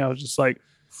watching it, I was just like,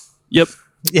 yep.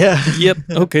 Yeah. Yep.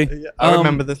 Okay. Yeah, I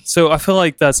remember this. So I feel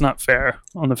like that's not fair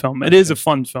on the film. It is a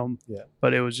fun film. Yeah.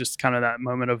 But it was just kind of that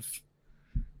moment of,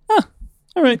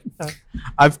 all right.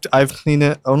 I've seen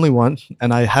it only once,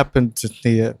 and I happened to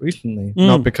see it recently,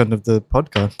 not because of the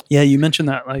podcast. Yeah, you mentioned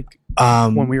that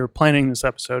when we were planning this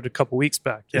episode a couple weeks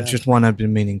back. Yeah. It's just one I've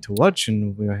been meaning to watch,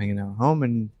 and we were hanging out at home,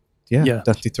 and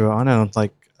Dusty threw it on, and I was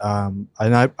like, and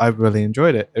I really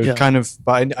enjoyed it. It was kind of,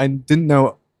 but I didn't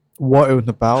know what it was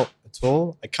about at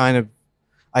all.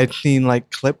 I'd seen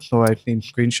clips or I'd seen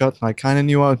screenshots, and I kind of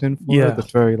knew what I was in for. Yeah. It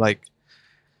was very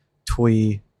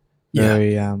twee.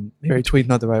 Very tweet,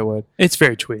 not the right word. It's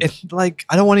very tweet. It's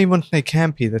I don't want to even say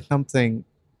campy. There's something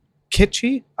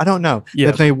kitschy. I don't know.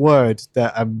 Yeah. There's a word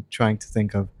that I'm trying to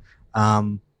think of.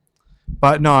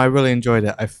 But no, I really enjoyed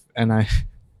it. I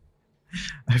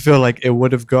feel like it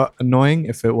would have got annoying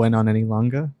if it went on any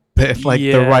longer. But it's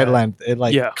the right length. It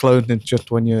closes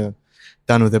just when you're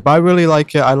done with it. But I really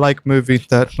like it. I like movies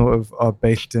that sort of are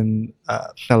based in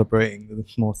celebrating the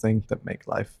small things that make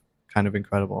life kind of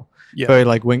incredible. Yeah. Very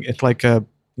it's like a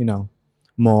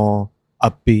more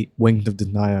upbeat Wings of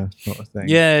Desire sort of thing.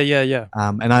 Yeah.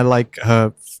 And I like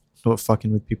her sort of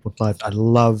fucking with people's lives. I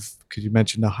love, because you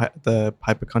mentioned the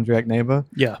hypochondriac neighbor.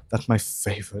 Yeah, that's my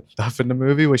favorite stuff in the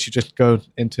movie, where she just goes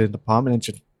into an apartment and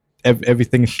just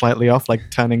everything is slightly off, like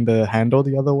turning the handle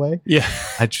the other way. Yeah,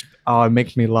 it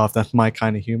makes me laugh. That's my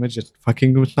kind of humor, just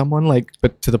fucking with someone,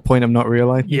 but to the point I'm not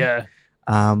realizing. Yeah.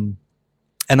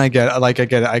 And I get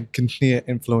it. I can see it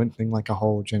influencing a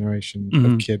whole generation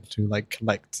of kids who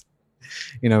collect,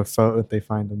 photos they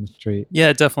find on the street.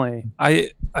 Yeah, definitely. I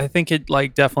think it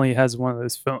definitely has one of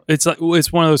those films. It's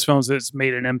one of those films that's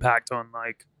made an impact on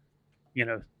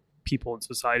people in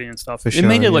society and stuff. It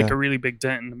made it a really big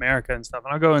dent in America and stuff.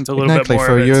 And I'll go into a little bit more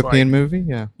for a European movie.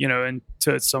 Yeah,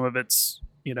 into some of its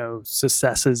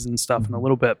successes and stuff in a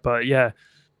little bit. But yeah,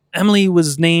 Amélie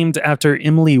was named after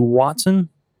Emily Watson,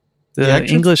 the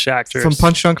English actress from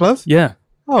Punch Drunk Love. Yeah.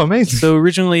 Oh, amazing. So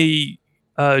originally,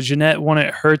 Jeanette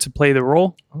wanted her to play the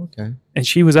role. Okay. And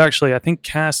she was actually, I think,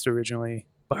 cast originally,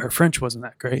 but her French wasn't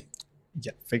that great.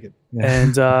 Yeah, figured. Yeah.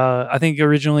 And I think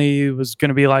originally it was going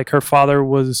to be her father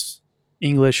was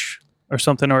English, or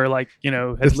something, or like, you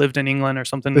know, had lived in England or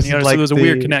something. This You know, is so like there was a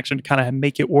weird connection to kind of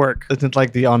make it work. Isn't it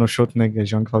like the Arnold Schwarzenegger,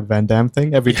 Jean-Claude Van Damme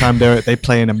thing? Every time they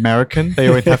play an American, they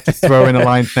always have to throw in a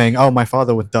line saying, "Oh, my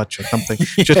father was Dutch" or something,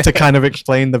 just to kind of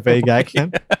explain the vague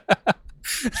accent.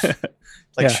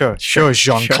 Like, sure,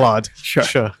 Jean-Claude,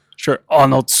 Sure,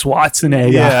 Arnold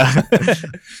Schwarzenegger. Yeah,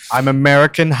 I'm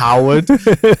American, Howard.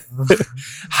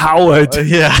 Howard.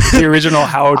 Yeah, The original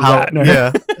Howard Ratner.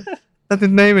 Yeah. That's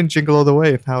his name in Jingle All the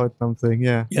Way, if Howard something,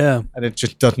 yeah. Yeah. And it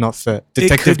just does not fit.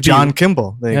 Detective John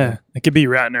Kimball. There you go. It could be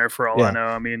Ratner for all I know.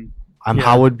 I mean, I'm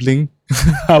Howard Bling.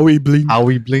 Howie Bling.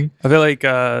 Howie Bling. I feel like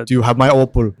do you have my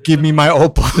opal? Give me my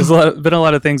opal. There's been a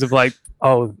lot of things of like,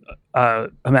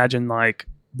 imagine like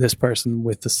this person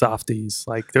with the softies.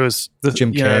 Like there was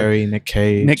Jim Carrey, Nick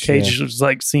Cage. Nick Cage was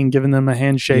like seen giving them a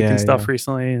handshake and stuff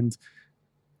recently, and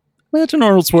imagine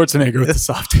Arnold Schwarzenegger with the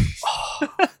softies.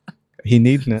 He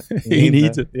needs it. He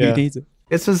needs it. Yeah. He needs it.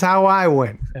 This is how I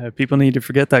win. People need to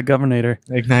forget that governor.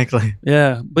 Exactly.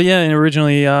 Yeah, but yeah, and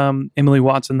originally Emily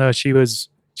Watson, though, she was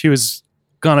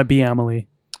gonna be Amélie,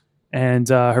 and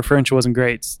her French wasn't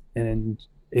great, and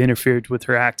it interfered with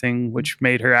her acting, which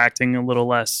made her acting a little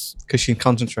less. Because she's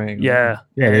concentrating. Yeah.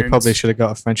 They probably should have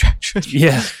got a French actress.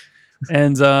 Yeah,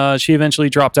 and she eventually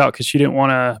dropped out because she didn't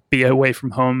want to be away from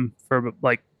home for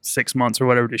like 6 months or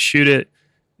whatever to shoot it.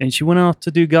 And she went off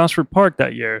to do Gosford Park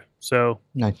that year. So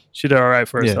nice. She did all right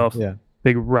for herself. Yeah.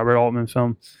 Big Robert Altman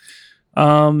film.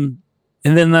 And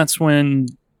then that's when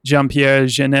Jean-Pierre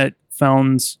Jeunet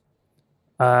found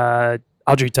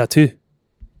Audrey Tautou.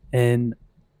 And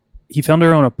he found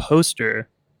her on a poster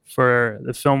for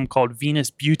the film called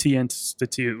Venus Beauty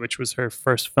Institute, which was her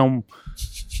first film.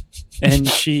 And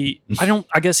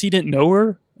I guess he didn't know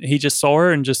her. He just saw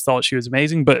her and just thought she was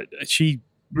amazing. But she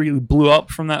really blew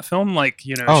up from that film. Like,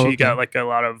 you know, she got like a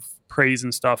lot of praise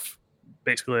and stuff,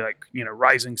 basically like, you know,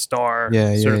 rising star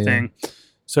sort of thing.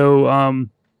 So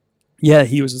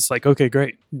he was just like, okay,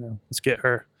 great, you know, let's get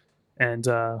her. And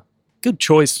good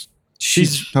choice.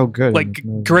 She's so good. Like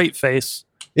great face.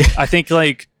 I think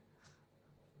like,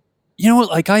 you know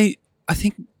what, like I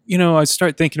think, you know, I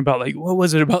start thinking about like, what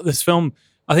was it about this film?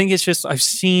 I think it's just I've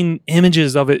seen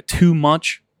images of it too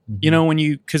much. You know,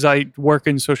 because I work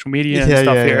in social media and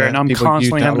stuff here, and I'm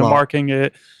constantly having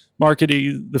to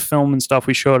marketing the film and stuff.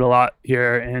 We show it a lot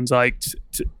here, and like,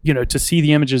 to see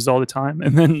the images all the time.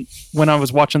 And then when I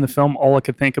was watching the film, all I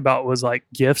could think about was like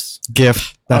GIFs.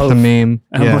 GIF, that's the meme.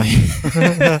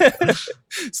 Yeah.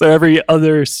 So every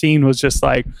other scene was just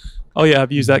like, oh yeah,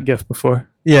 I've used that GIF before.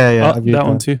 Yeah, I've used that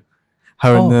one too.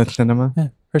 Her in the cinema. Yeah,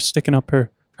 her sticking up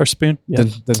her spoon. Yeah.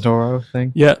 The Zorro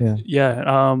thing.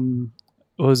 Yeah.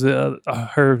 What was it?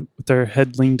 Her with her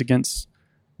head leaned against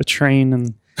a train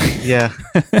and yeah.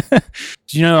 Do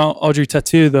you know Audrey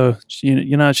Tautou though?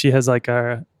 You know she has like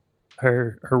her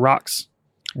rocks,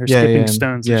 her skipping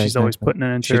stones. Yeah, she's always putting it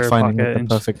into her pocket. The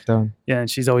perfect stone. Yeah, and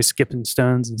she's always skipping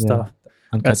stones and stuff.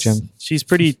 She's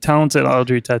pretty talented,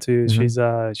 Audrey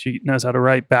Tautou. She knows how to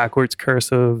write backwards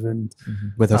cursive and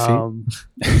with her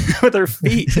feet. with her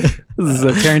feet. This is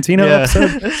a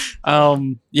Tarantino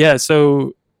episode.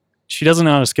 So she doesn't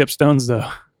know how to skip stones though.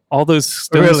 All those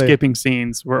stone skipping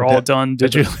scenes were all done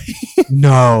digitally.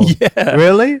 No. Yeah.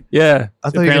 Really? Yeah. I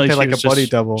thought you could play like a body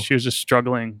double. She was just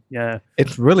struggling. Yeah.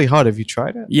 It's really hard. Have you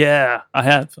tried it? Yeah, I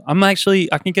have. I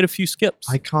can get a few skips.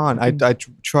 I can't. I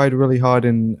tried really hard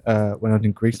when I was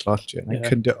in Greece last year. And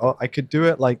I could do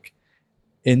it like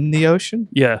in the ocean.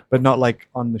 Yeah. But not like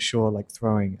on the shore, like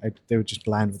throwing. They would just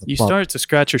land with a You plop. started to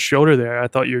scratch your shoulder there. I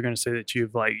thought you were going to say that you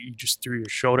just threw your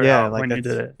shoulder out when you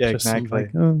did it. Yeah, just exactly.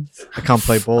 Like, oh. I can't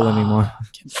play ball anymore.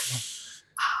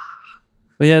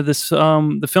 But yeah, this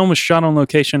the film was shot on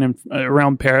location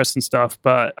around Paris and stuff,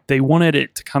 but they wanted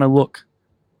it to kind of look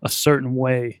a certain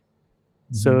way.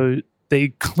 Mm-hmm. So they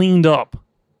cleaned up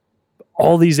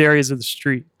all these areas of the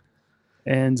street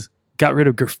and got rid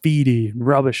of graffiti and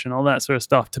rubbish and all that sort of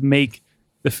stuff to make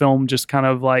the film just kind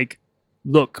of like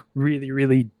look really,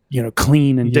 really,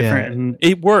 clean and different. And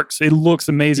it works. It looks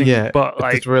amazing. Yeah, but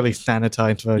like it's really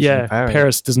sanitized version of Paris.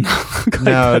 Paris does not look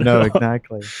like no,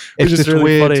 exactly. It's just this really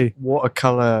weird funny.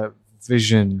 watercolor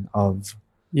vision of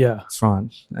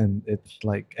France. And it's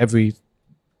like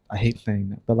I hate saying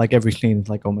that, but like every scene is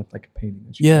like almost like a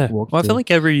painting. Well, I feel like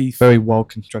every very well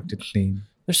constructed scene.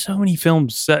 There's so many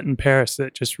films set in Paris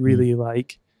that just really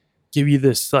like give you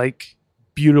this like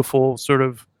beautiful sort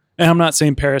of, And I'm not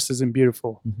saying Paris isn't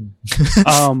beautiful.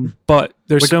 Mm-hmm. But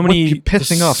there's so many you're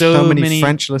pissing off so many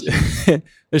French listeners.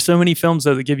 There's so many films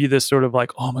though that give you this sort of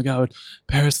like, oh my God,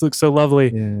 Paris looks so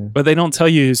lovely. Yeah. But they don't tell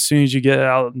you as soon as you get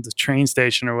out of the train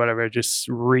station or whatever, it just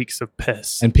reeks of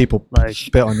piss. And people like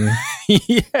spit on you.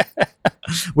 Yeah.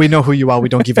 We know who you are. We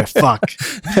don't give a fuck.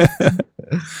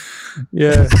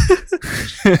 Yeah.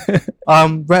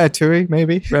 Ratatouille,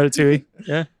 maybe. Ratatouille.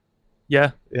 Yeah.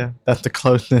 Yeah. Yeah. That's the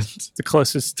closest. The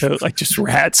closest to like just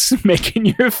rats making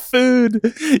your food.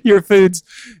 Your food's,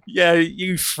 yeah,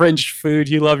 you French food.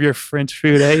 You love your French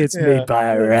food. Hey, it's made by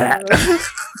a rat.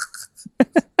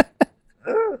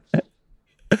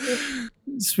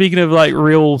 Speaking of like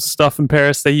real stuff in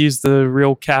Paris, they use the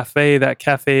real cafe, that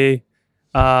Café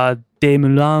des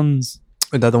Moulins.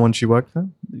 Is that the one she worked at?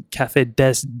 Café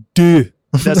des Deux.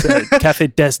 That's it.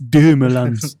 Café des Deux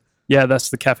Moulins. Yeah, that's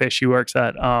the cafe she works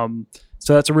at.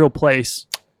 So that's a real place.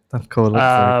 That's cool. Looks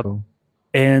very cool.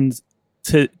 And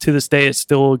to this day, it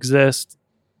still exists.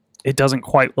 It doesn't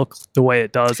quite look the way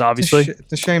it does, obviously.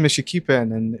 It's a shame they should keep it,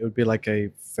 and then it would be like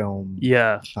a film.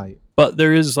 Yeah. Site. But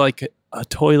there is like a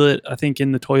toilet. I think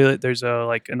in the toilet there's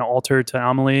an altar to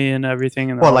Amélie and everything.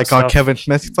 And well, like our Kevin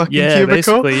Smith fucking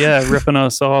cubicle? Basically, yeah, ripping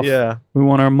us off. Yeah. We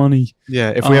want our money. Yeah,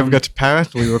 if we ever go to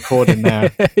Paris, we record in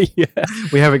there. Yeah.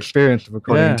 We have experience of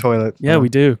recording in toilets. Yeah, we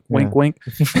do. Wink, wink.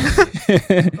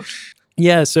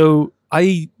 Yeah, so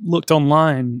I looked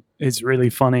online. It's really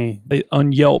funny.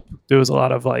 On Yelp, there was a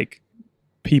lot of like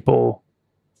people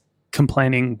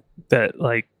complaining that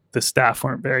like the staff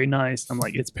weren't very nice. I'm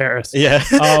like, it's Paris. Yeah.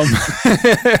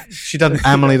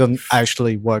 Amélie doesn't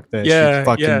actually work there. Yeah, she's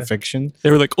fucking fiction.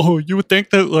 They were like, oh, you would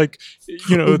think that like,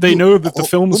 you know, they know that the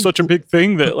film is such a big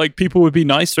thing that like people would be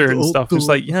nicer and stuff. It's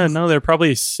like, yeah, no, they're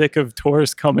probably sick of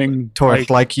tourists coming. Tourists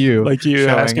like you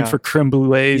asking for creme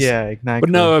brulees. Yeah, exactly. But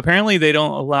no, apparently they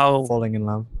don't allow falling in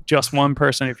love. Just one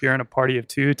person, if you're in a party of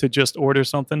two, to just order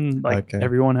something. Like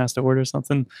everyone has to order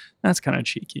something. That's kind of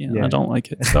cheeky. And I don't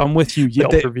like it. So I'm with you,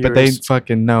 Yelp reviewers. But they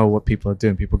fucking know what people are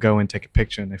doing. People go in, take a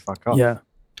picture, and they fuck up. Yeah.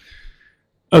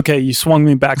 Okay, you swung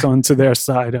me back onto their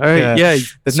side. All right, yeah.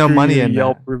 There's no money in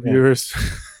Yelp reviewers.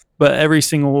 But every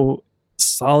single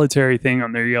solitary thing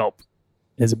on their Yelp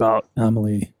is about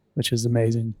Amélie, which is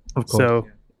amazing. Of course. So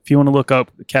if you want to look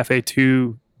up Café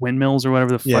 2 Windmills or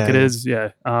whatever the fuck it is,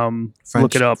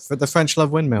 look it up. For the French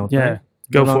love windmill. Yeah, right?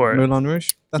 go for it. Moulin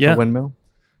Rouge? That's a windmill.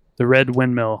 The red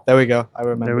windmill. There we go. I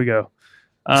remember. There we go.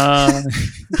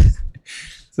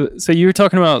 So you were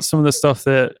talking about some of the stuff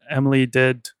that Amélie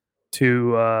did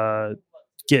to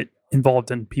get involved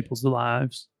in people's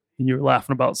lives, and you were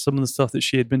laughing about some of the stuff that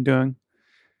she had been doing.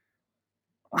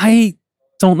 I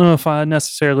don't know if I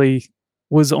necessarily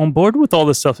was on board with all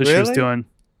the stuff that she was doing.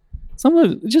 Some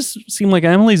of it just seemed like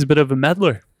Amelie's a bit of a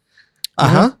meddler.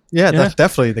 Yeah, that's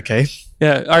definitely the case.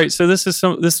 Yeah. All right. So this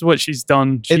is what she's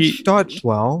done. It starts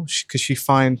well because she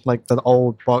finds like the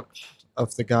old box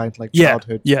of the guy's like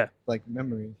childhood, like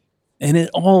memory. And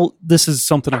this is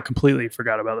something I completely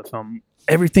forgot about the film.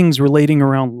 Everything's relating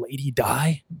around Lady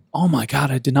Di. Oh my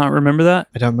God, I did not remember that.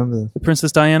 I don't remember that. The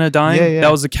Princess Diana dying. Yeah.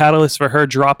 That was the catalyst for her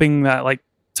dropping that like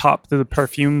top to the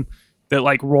perfume that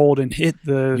like rolled and hit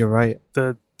the. You're right.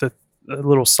 The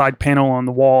little side panel on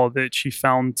the wall that she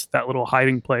found that little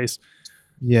hiding place.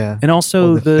 Yeah. And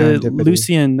also the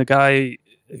Lucien, the guy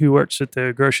who works at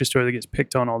the grocery store that gets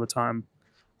picked on all the time.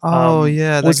 Oh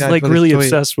yeah, that was guy like really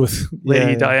obsessed with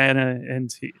Lady Diana,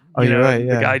 and you're right.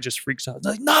 Yeah, the guy just freaks out.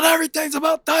 Like, not everything's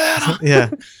about Diana.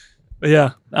 Yeah.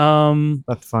 But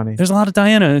that's funny. There's a lot of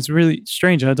Diana. It's really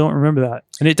strange. I don't remember that,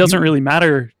 and it doesn't really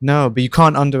matter. No, but you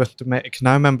can't underestimate it.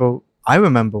 I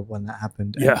remember when that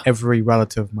happened. Yeah. And every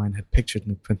relative of mine had pictures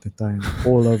of Princess Diana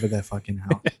all over their fucking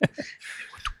house. It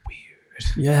was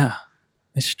weird. Yeah.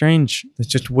 It's strange. It's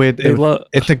just weird.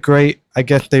 It's a great, I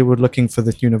guess they were looking for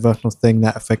this universal thing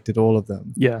that affected all of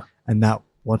them. Yeah. And that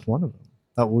was one of them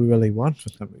that we really want for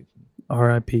some reason.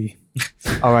 R.I.P.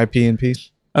 R.I.P. in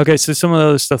peace. Okay, so some of the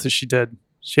other stuff that she did.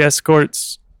 She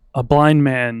escorts a blind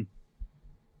man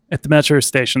at the metro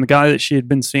station, the guy that she had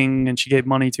been seeing and she gave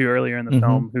money to earlier in the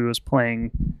film, who was playing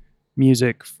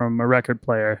music from a record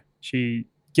player. She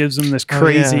gives him this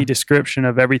crazy description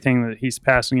of everything that he's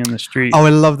passing in the street. Oh, I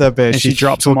love that bit. And she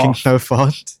drops him talking off. so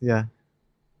fast. Yeah.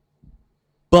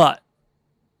 But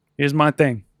here's my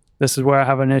thing. This is where I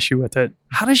have an issue with it.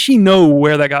 How does she know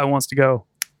where that guy wants to go?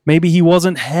 Maybe he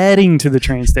wasn't heading to the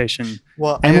train station.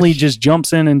 Well, Amélie just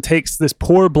jumps in and takes this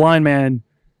poor blind man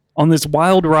on this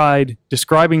wild ride,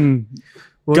 describing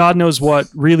God knows what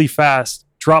really fast,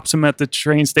 drops him at the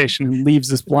train station and leaves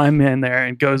this blind man there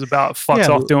and goes about fucks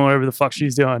off doing whatever the fuck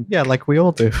she's doing. Yeah, like we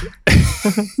all do.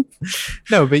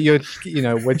 No, but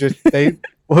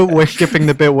we're skipping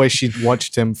the bit where she'd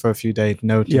watched him for a few days,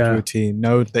 know his routine,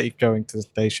 know that he's going to the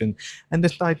station, and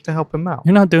decide to help him out.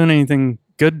 You're not doing anything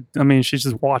good. I mean, she's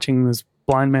just watching this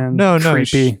blind man.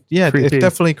 Creepy. It's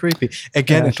definitely creepy.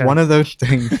 Again, it's one of those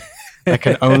things that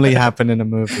can only happen in a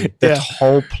movie. The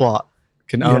whole plot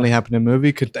can only happen in a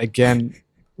movie. Could again,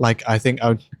 like I think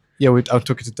I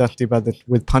took it to Dusty about this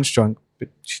with Punch Drunk, but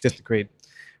she disagreed.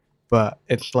 But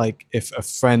it's like if a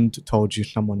friend told you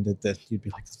someone did this, you'd be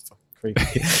like, "This is fucking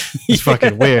creepy. It's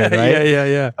fucking weird, right?"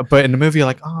 Yeah. But in the movie, you're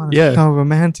like, "Oh, it's so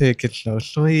romantic. It's so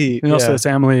sweet." And also, it's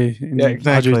Amélie,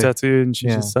 exactly. Tattooed, and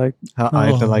she's just like, her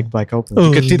eyes are like black open.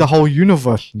 You can see the whole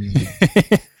universe.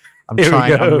 I'm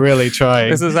trying. I'm really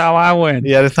trying. This is how I win.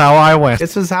 Yeah, this is how I win.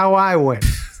 This is how I win.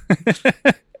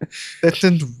 This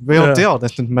is real deal.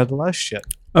 This is Middle Earth shit.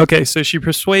 Okay, so she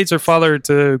persuades her father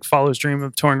to follow his dream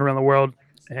of touring around the world,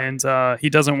 and he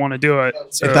doesn't want to do it.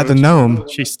 So is that the gnome?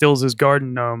 She steals his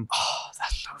garden gnome. Oh,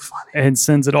 that's so funny. And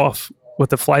sends it off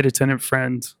with a flight attendant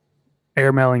friend,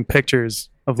 airmailing pictures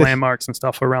of landmarks and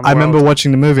stuff around the world. I remember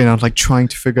watching the movie and I was like trying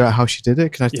to figure out how she did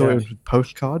it because I thought it was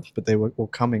postcards, but they were all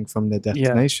coming from their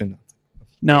destination. Yeah.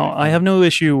 No, I have no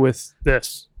issue with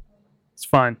this. It's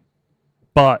fine.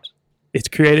 But it's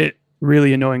created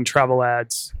really annoying travel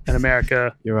ads in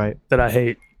America. You're right. That I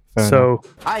hate. Fair enough.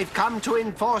 I've come to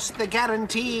enforce the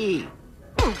guarantee.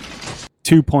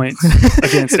 2 points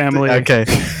against Amélie. Okay.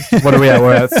 What are we at?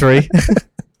 We're at 3.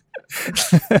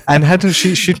 And hadn't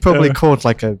she'd probably caused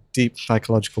like a deep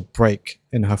psychological break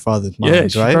in her father's mind, right? Yeah,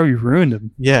 she probably ruined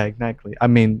him. Yeah, exactly. I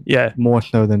mean, more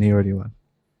so than he already was.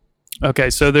 Okay,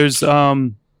 so there's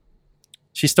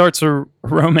she starts a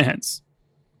romance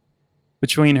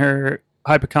between her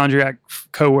hypochondriac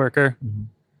co-worker,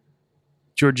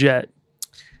 Georgette,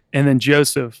 and then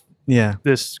Joseph. Yeah.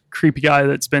 This creepy guy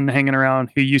that's been hanging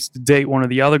around who used to date one of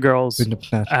the other girls with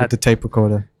the tape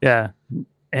recorder. Yeah.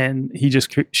 And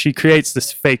she creates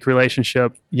this fake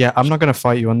relationship. Yeah, I'm not going to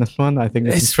fight you on this one. I think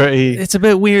it's a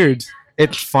bit weird.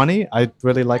 It's funny. I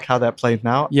really like how that plays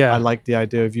out. Yeah. I like the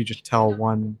idea of you tell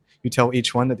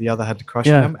each one that the other had to crush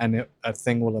on them, and a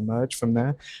thing will emerge from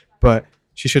there. But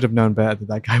she should have known better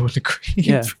that guy was a creep.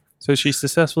 Yeah. So she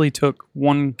successfully took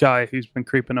one guy who's been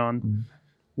creeping on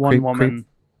one woman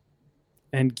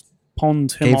and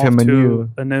pawned him off to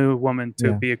a new woman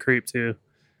to be a creep too.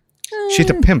 She's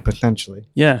a pimp, essentially.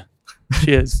 Yeah,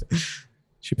 she is.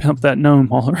 She pimped that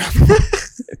gnome all around.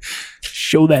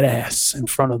 Show that ass in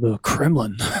front of the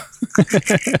Kremlin.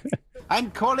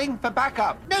 I'm calling for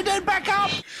backup. No, don't back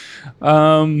up.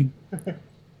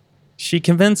 She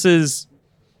convinces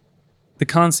the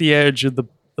concierge of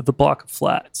the block of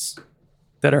flats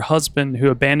that her husband, who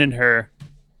abandoned her,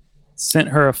 sent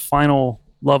her a final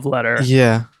love letter.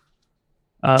 Yeah.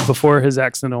 Before his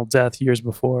accidental death years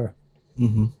before.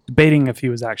 Mm-hmm. Debating if he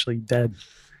was actually dead.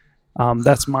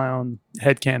 That's my own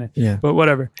headcanon. Yeah. But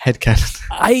whatever. Headcanon.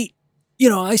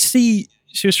 I see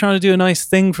she was trying to do a nice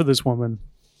thing for this woman.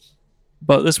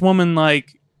 But this woman,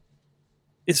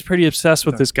 is pretty obsessed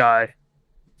with this guy.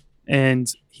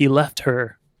 And he left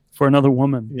her for another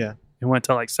woman. Yeah. And went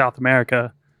to, South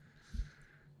America.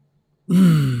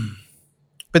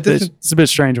 But it's a bit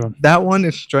strange one. That one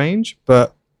is strange,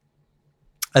 but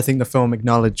I think the film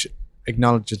acknowledges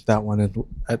that one as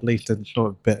at least a sort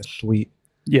of bittersweet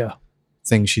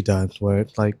thing she does, where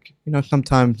it's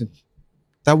sometimes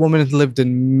that woman has lived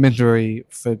in misery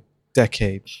for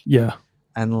decades. Yeah.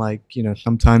 And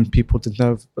sometimes people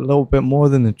deserve a little bit more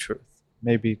than the truth.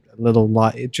 Maybe a little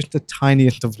lie, just the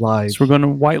tiniest of lies. So we're going to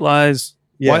white lies.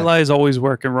 Yeah. White lies always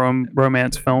work in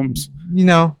romance films.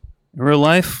 In real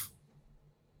life,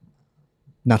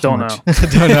 not don't much. know.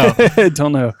 Don't know.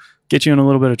 Don't know. Get you in a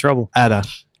little bit of trouble. Ada.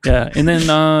 Yeah, and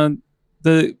then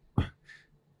the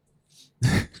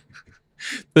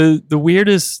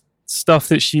weirdest stuff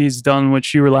that she's done,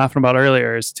 which you were laughing about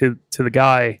earlier, is to the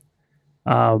guy.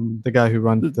 The guy who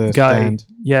runs the stand.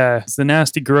 Yeah, it's the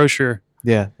nasty grocer.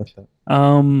 Yeah, that's it.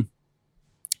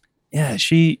 Yeah,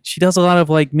 she does a lot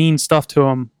of mean stuff to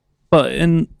him,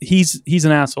 and he's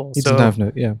an asshole. He doesn't have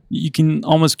no. Yeah, you can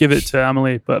almost give it to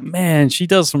Amélie, but man, she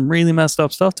does some really messed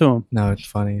up stuff to him. No, it's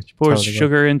funny. She pours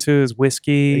sugar into his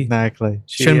whiskey. Exactly.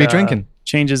 She shouldn't be drinking.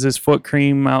 Changes his foot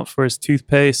cream out for his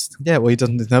toothpaste. Yeah, well, he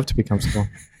doesn't deserve to be comfortable.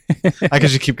 I could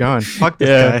just keep going. Fuck this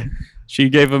guy. She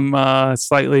gave him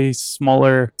slightly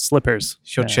smaller slippers.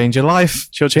 She'll change your life.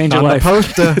 She'll change your life.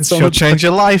 Poster. She'll change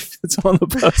your life. It's on the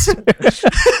poster.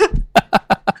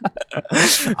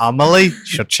 Amélie,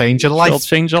 she'll change your life. She'll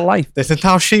change your life. This is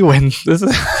how she wins. This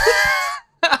is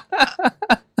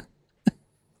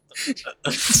It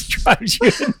drives you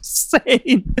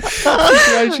insane. It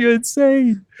drives you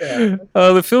insane. Yeah.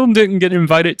 The film didn't get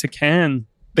invited to Cannes.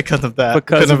 Because of that.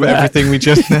 Because of everything we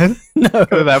just said. No.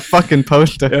 Because of that fucking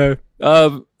poster.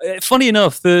 Yeah. Funny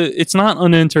enough, it's not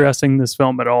uninteresting, this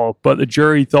film at all, but the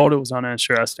jury thought it was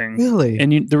uninteresting. Really?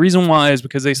 And the reason why is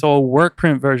because they saw a work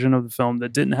print version of the film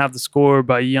that didn't have the score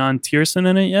by Jan Tiersen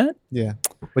in it yet. Yeah.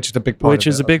 Which is a big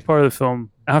part of the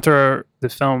film. After the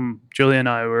film, Julia and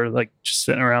I were like just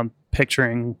sitting around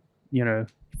picturing,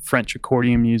 French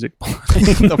accordion music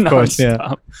playing. Of course,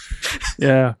 yeah.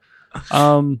 Yeah.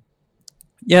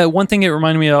 Yeah, one thing it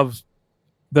reminded me of,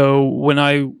 though, when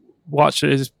I watched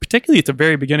it, is particularly at the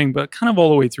very beginning, but kind of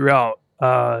all the way throughout,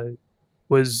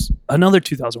 was another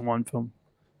 2001 film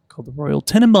called The Royal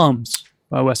Tenenbaums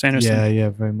by Wes Anderson. Yeah,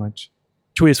 very much.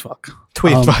 Twee as fuck.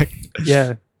 Fuck.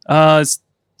 Yeah. It's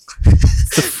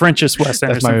the Frenchest Wes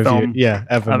Anderson film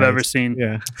I've ever seen.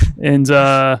 Yeah. And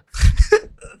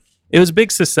it was a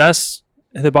big success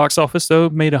at the box office,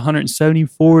 though. Made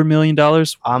 $174 million.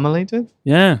 Amélie did?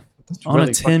 Yeah. That's on really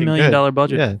a $10 million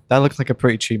budget. Yeah, that looks like a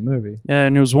pretty cheap movie. Yeah,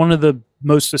 and it was one of the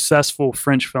most successful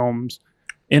French films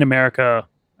in America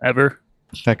ever.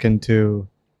 Second to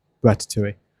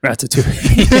Ratatouille.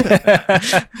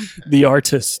 The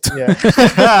Artist. Yeah.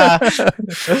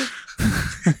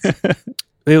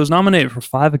 It was nominated for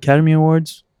 5 Academy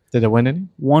Awards. Did it win any?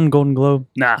 1 Golden Globe.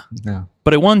 Nah. No.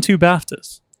 But it won 2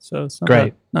 BAFTAs. So it's not great.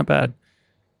 Bad. Not bad.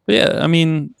 But yeah, I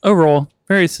mean, overall,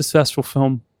 very successful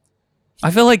film.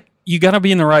 I feel like you got to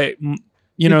be in the right,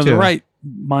 the right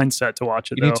mindset to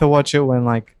watch it. You need to watch it when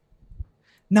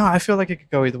no, I feel like it could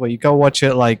go either way. You go watch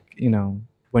it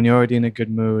when you're already in a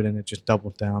good mood and it just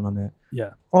doubles down on it.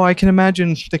 Yeah. Or I can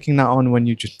imagine sticking that on when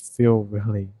you just feel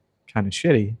really kind of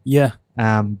shitty. Yeah.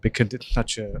 Because it's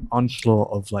such an onslaught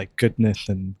of goodness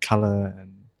and color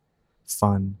and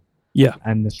fun. Yeah.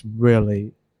 And this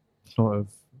really sort of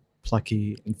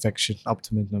plucky, infectious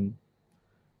optimism.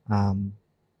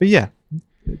 But yeah.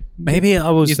 Maybe I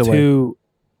was too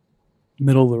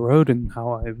middle of the road in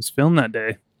how I was feeling that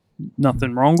day.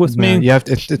 Nothing wrong with me. Yeah,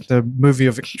 it's a movie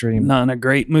of extreme. Not in a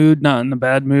great mood, not in a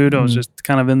bad mood. I was just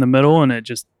kind of in the middle, and it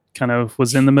just kind of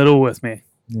was in the middle with me.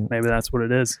 Yeah. Maybe that's what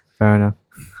it is. Fair enough.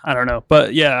 I don't know.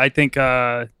 But yeah, I think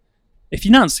if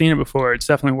you've not seen it before, it's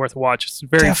definitely worth a watch. It's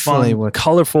very fun,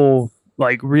 colorful,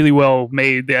 really well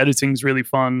made. The editing's really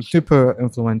fun. Super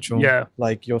influential. Yeah.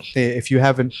 You'll see it. If you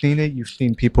haven't seen it, you've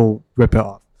seen people rip it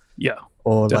off. Yeah.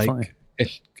 Or definitely.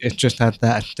 It just has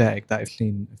that aesthetic that I've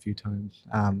seen a few times.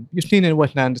 You've seen it in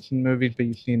Wes Anderson movies, but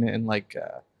you've seen it in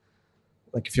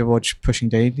if you watch Pushing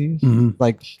Daisies,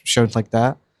 shows like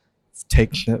that,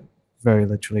 takes it very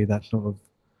literally. That sort of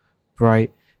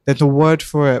bright. There's a word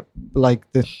for it,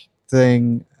 this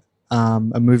thing,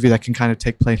 a movie that can kind of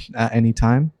take place at any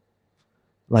time.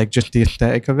 Just the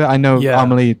aesthetic of it. I know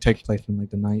Amélie takes place in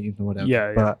the 90s or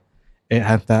whatever, but it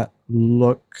has that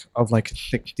look of a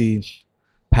 60s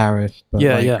Paris, but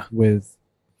with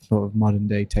sort of modern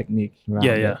day techniques around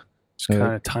it. It's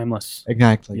kind of timeless.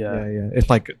 Exactly. Yeah. It's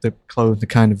the clothes are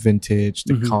kind of vintage,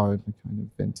 the cars are kind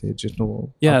of vintage. It's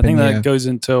all I think that goes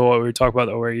into what we were talking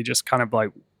about, where you just kind of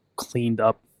cleaned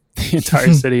up the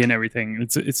entire city and everything.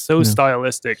 It's so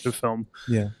stylistic, the film.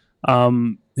 Yeah.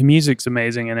 The music's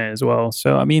amazing in it as well.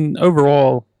 So I mean,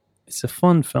 overall, it's a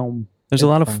fun film. There's a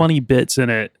lot of funny bits in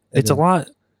it. It's a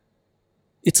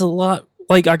lot.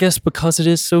 I guess because it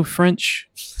is so French,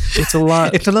 it's a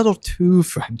lot. It's a little too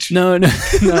French. No.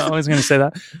 I was going to say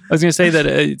that. I was going to say that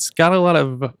it's got a lot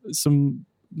of some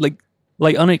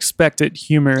unexpected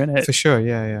humor in it. For sure,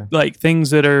 yeah.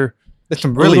 Things that are. There's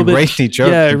some really racy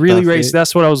jokes. Yeah, really racy.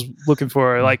 That's what I was looking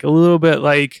for. A little bit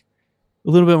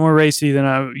more racy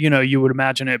than you would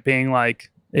imagine it being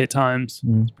at times.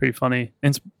 It's pretty funny.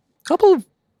 And a couple of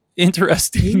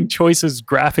interesting choices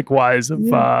graphic wise of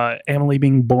Amélie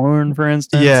being born, for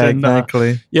instance. Yeah,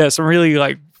 exactly. Some really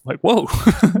whoa.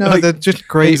 No, they're just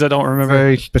great. Things I don't remember.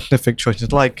 Very specific choices.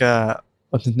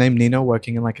 What's his name? Nino,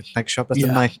 working in a sex shop. That's a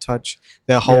nice touch.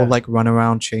 Their whole run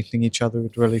around chasing each other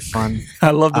was really fun.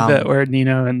 I love the bit where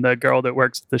Nino and the girl that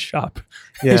works at the shop,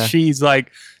 she's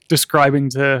describing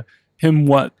to him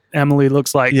what Amélie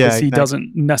looks like, because he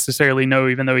doesn't necessarily know,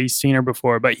 even though he's seen her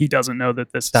before, but he doesn't know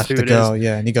that that's the girl.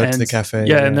 Yeah, and he goes to the cafe.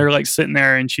 Yeah, and they're sitting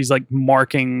there, and she's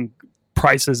marking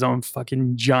prices on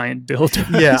fucking giant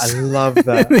dildos. Yeah, I love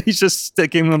that. He's just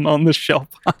sticking them on the shelf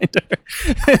behind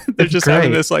her. They're just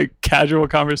having this casual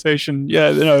conversation. Yeah,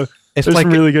 it's there's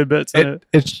some really good bits in it.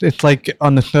 It's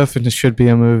on the surface it should be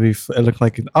a movie. It looked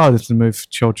like this is a movie for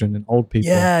children and old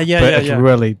people. Yeah. But it's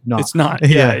really not. It's not.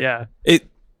 Yeah.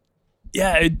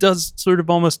 yeah, it does sort of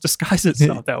almost disguise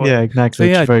itself that way. Yeah, exactly.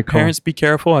 So yeah, it's very cool. parents, be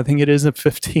careful. I think it is at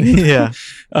 15. Yeah.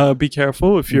 Be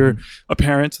careful if you're a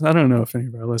parent. I don't know if any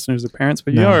of our listeners are parents,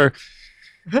 but you No. are.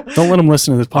 Don't let them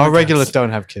listen to this podcast. Our regulars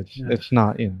don't have kids. Yeah. It's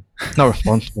not, not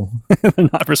responsible. They're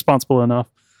not responsible enough.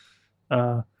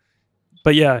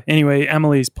 But yeah, anyway,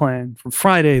 Amelie's plan from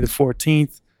Friday the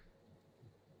 14th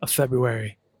of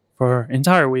February for an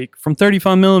entire week from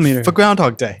 35 millimeter For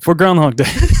Groundhog Day. for Groundhog Day.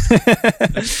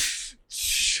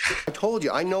 I told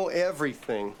you, I know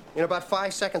everything. In about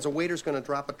 5 seconds, a waiter's going to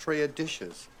drop a tray of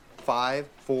dishes. 5,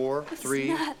 4,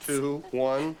 3, 2,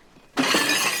 1.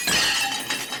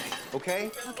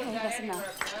 Okay? Okay, that's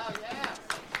enough.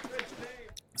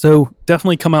 So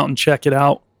definitely come out and check it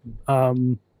out.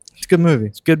 It's a good movie.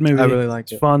 It's a good movie. I really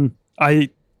liked it's it. fun. I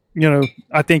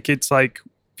think it's like,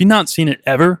 if you've not seen it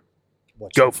ever,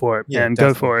 go for it, Yeah, man.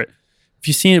 Go for it. If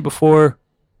you've seen it before,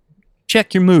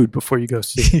 check your mood before you go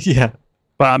see it. Yeah.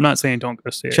 But I'm not saying don't go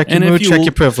see it. Check your And mood, if check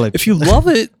your privilege. If you love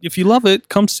it,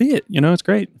 come see it. It's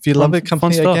great. If you love it, come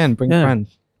see it again. Bring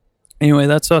friends. Anyway,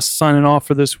 that's us signing off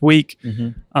for this week. Mm-hmm.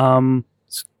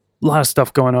 A lot of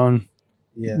stuff going on.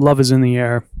 Yeah. Love is in the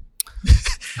air.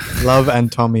 Love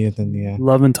and Tommy is in the air.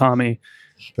 Love and Tommy.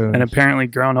 Boom. And apparently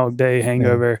Groundhog Day,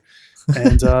 Hangover,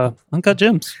 and Uncut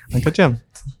Gems. Uncle Jim.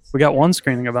 We got one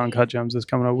screening of Uncut Gems this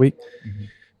coming up week.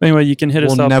 Anyway, you can hit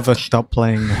us We'll up. never stop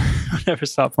playing. We'll never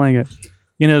stop playing it.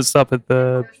 You can hit us up at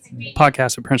the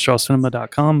podcast at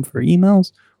princecharlescinema.com for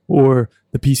emails, or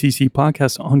the PCC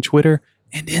podcast on Twitter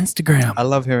and Instagram. I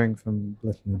love hearing from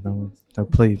listeners. So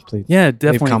please. Yeah, Leave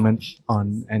definitely. comments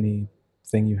on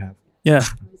anything you have. Yeah.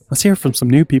 Let's hear from some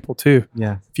new people too.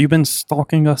 Yeah. If you've been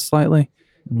stalking us slightly,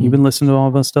 you've been listening to all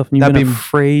of us stuff, and you've That'd been be-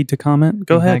 afraid to comment,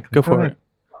 go ahead. Exactly. Go for ahead. it.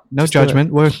 No Just do it.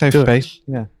 judgment. We're a safe Do it. space.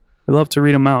 Yeah. We love to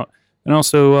read them out. And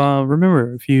also,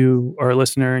 remember, if you are a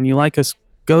listener and you like us,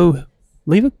 go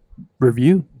leave a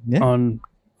review Yeah. on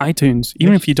iTunes,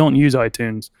 even if you don't use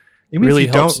iTunes. Even really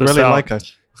if you helps don't us really out. like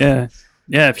us. Yeah.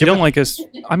 Yeah. If you don't like us,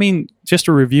 I mean, just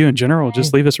a review in general,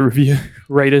 just leave us a review,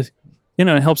 rate us. It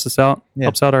helps us out, Yeah.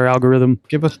 helps out our algorithm.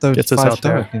 Give us those Gets us 5 out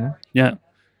there. stars, Yeah.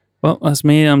 Well, that's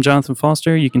me. I'm Jonathan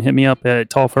Foster. You can hit me up at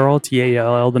Tallfarrell,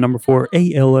 TALL, the number 4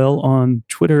 ALL on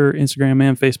Twitter, Instagram,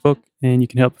 and Facebook. And you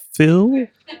can help Phil.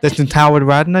 This is Howard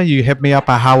Radner. You hit me up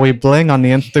at Howie Bling on the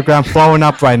Instagram. Flowing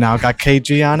up right now. Got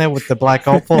KG on it with the black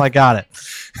opal. I got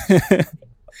it.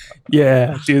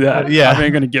 Yeah, do that. Yeah.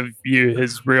 I'm going to give you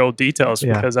his real details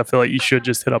Yeah. because I feel like you should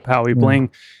just hit up Howie Bling.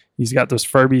 He's got those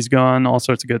Furbies going, all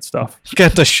sorts of good stuff.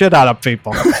 Get the shit out of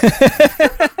people.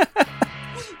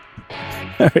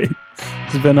 All right.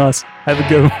 This has been us. Have a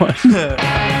good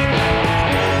one.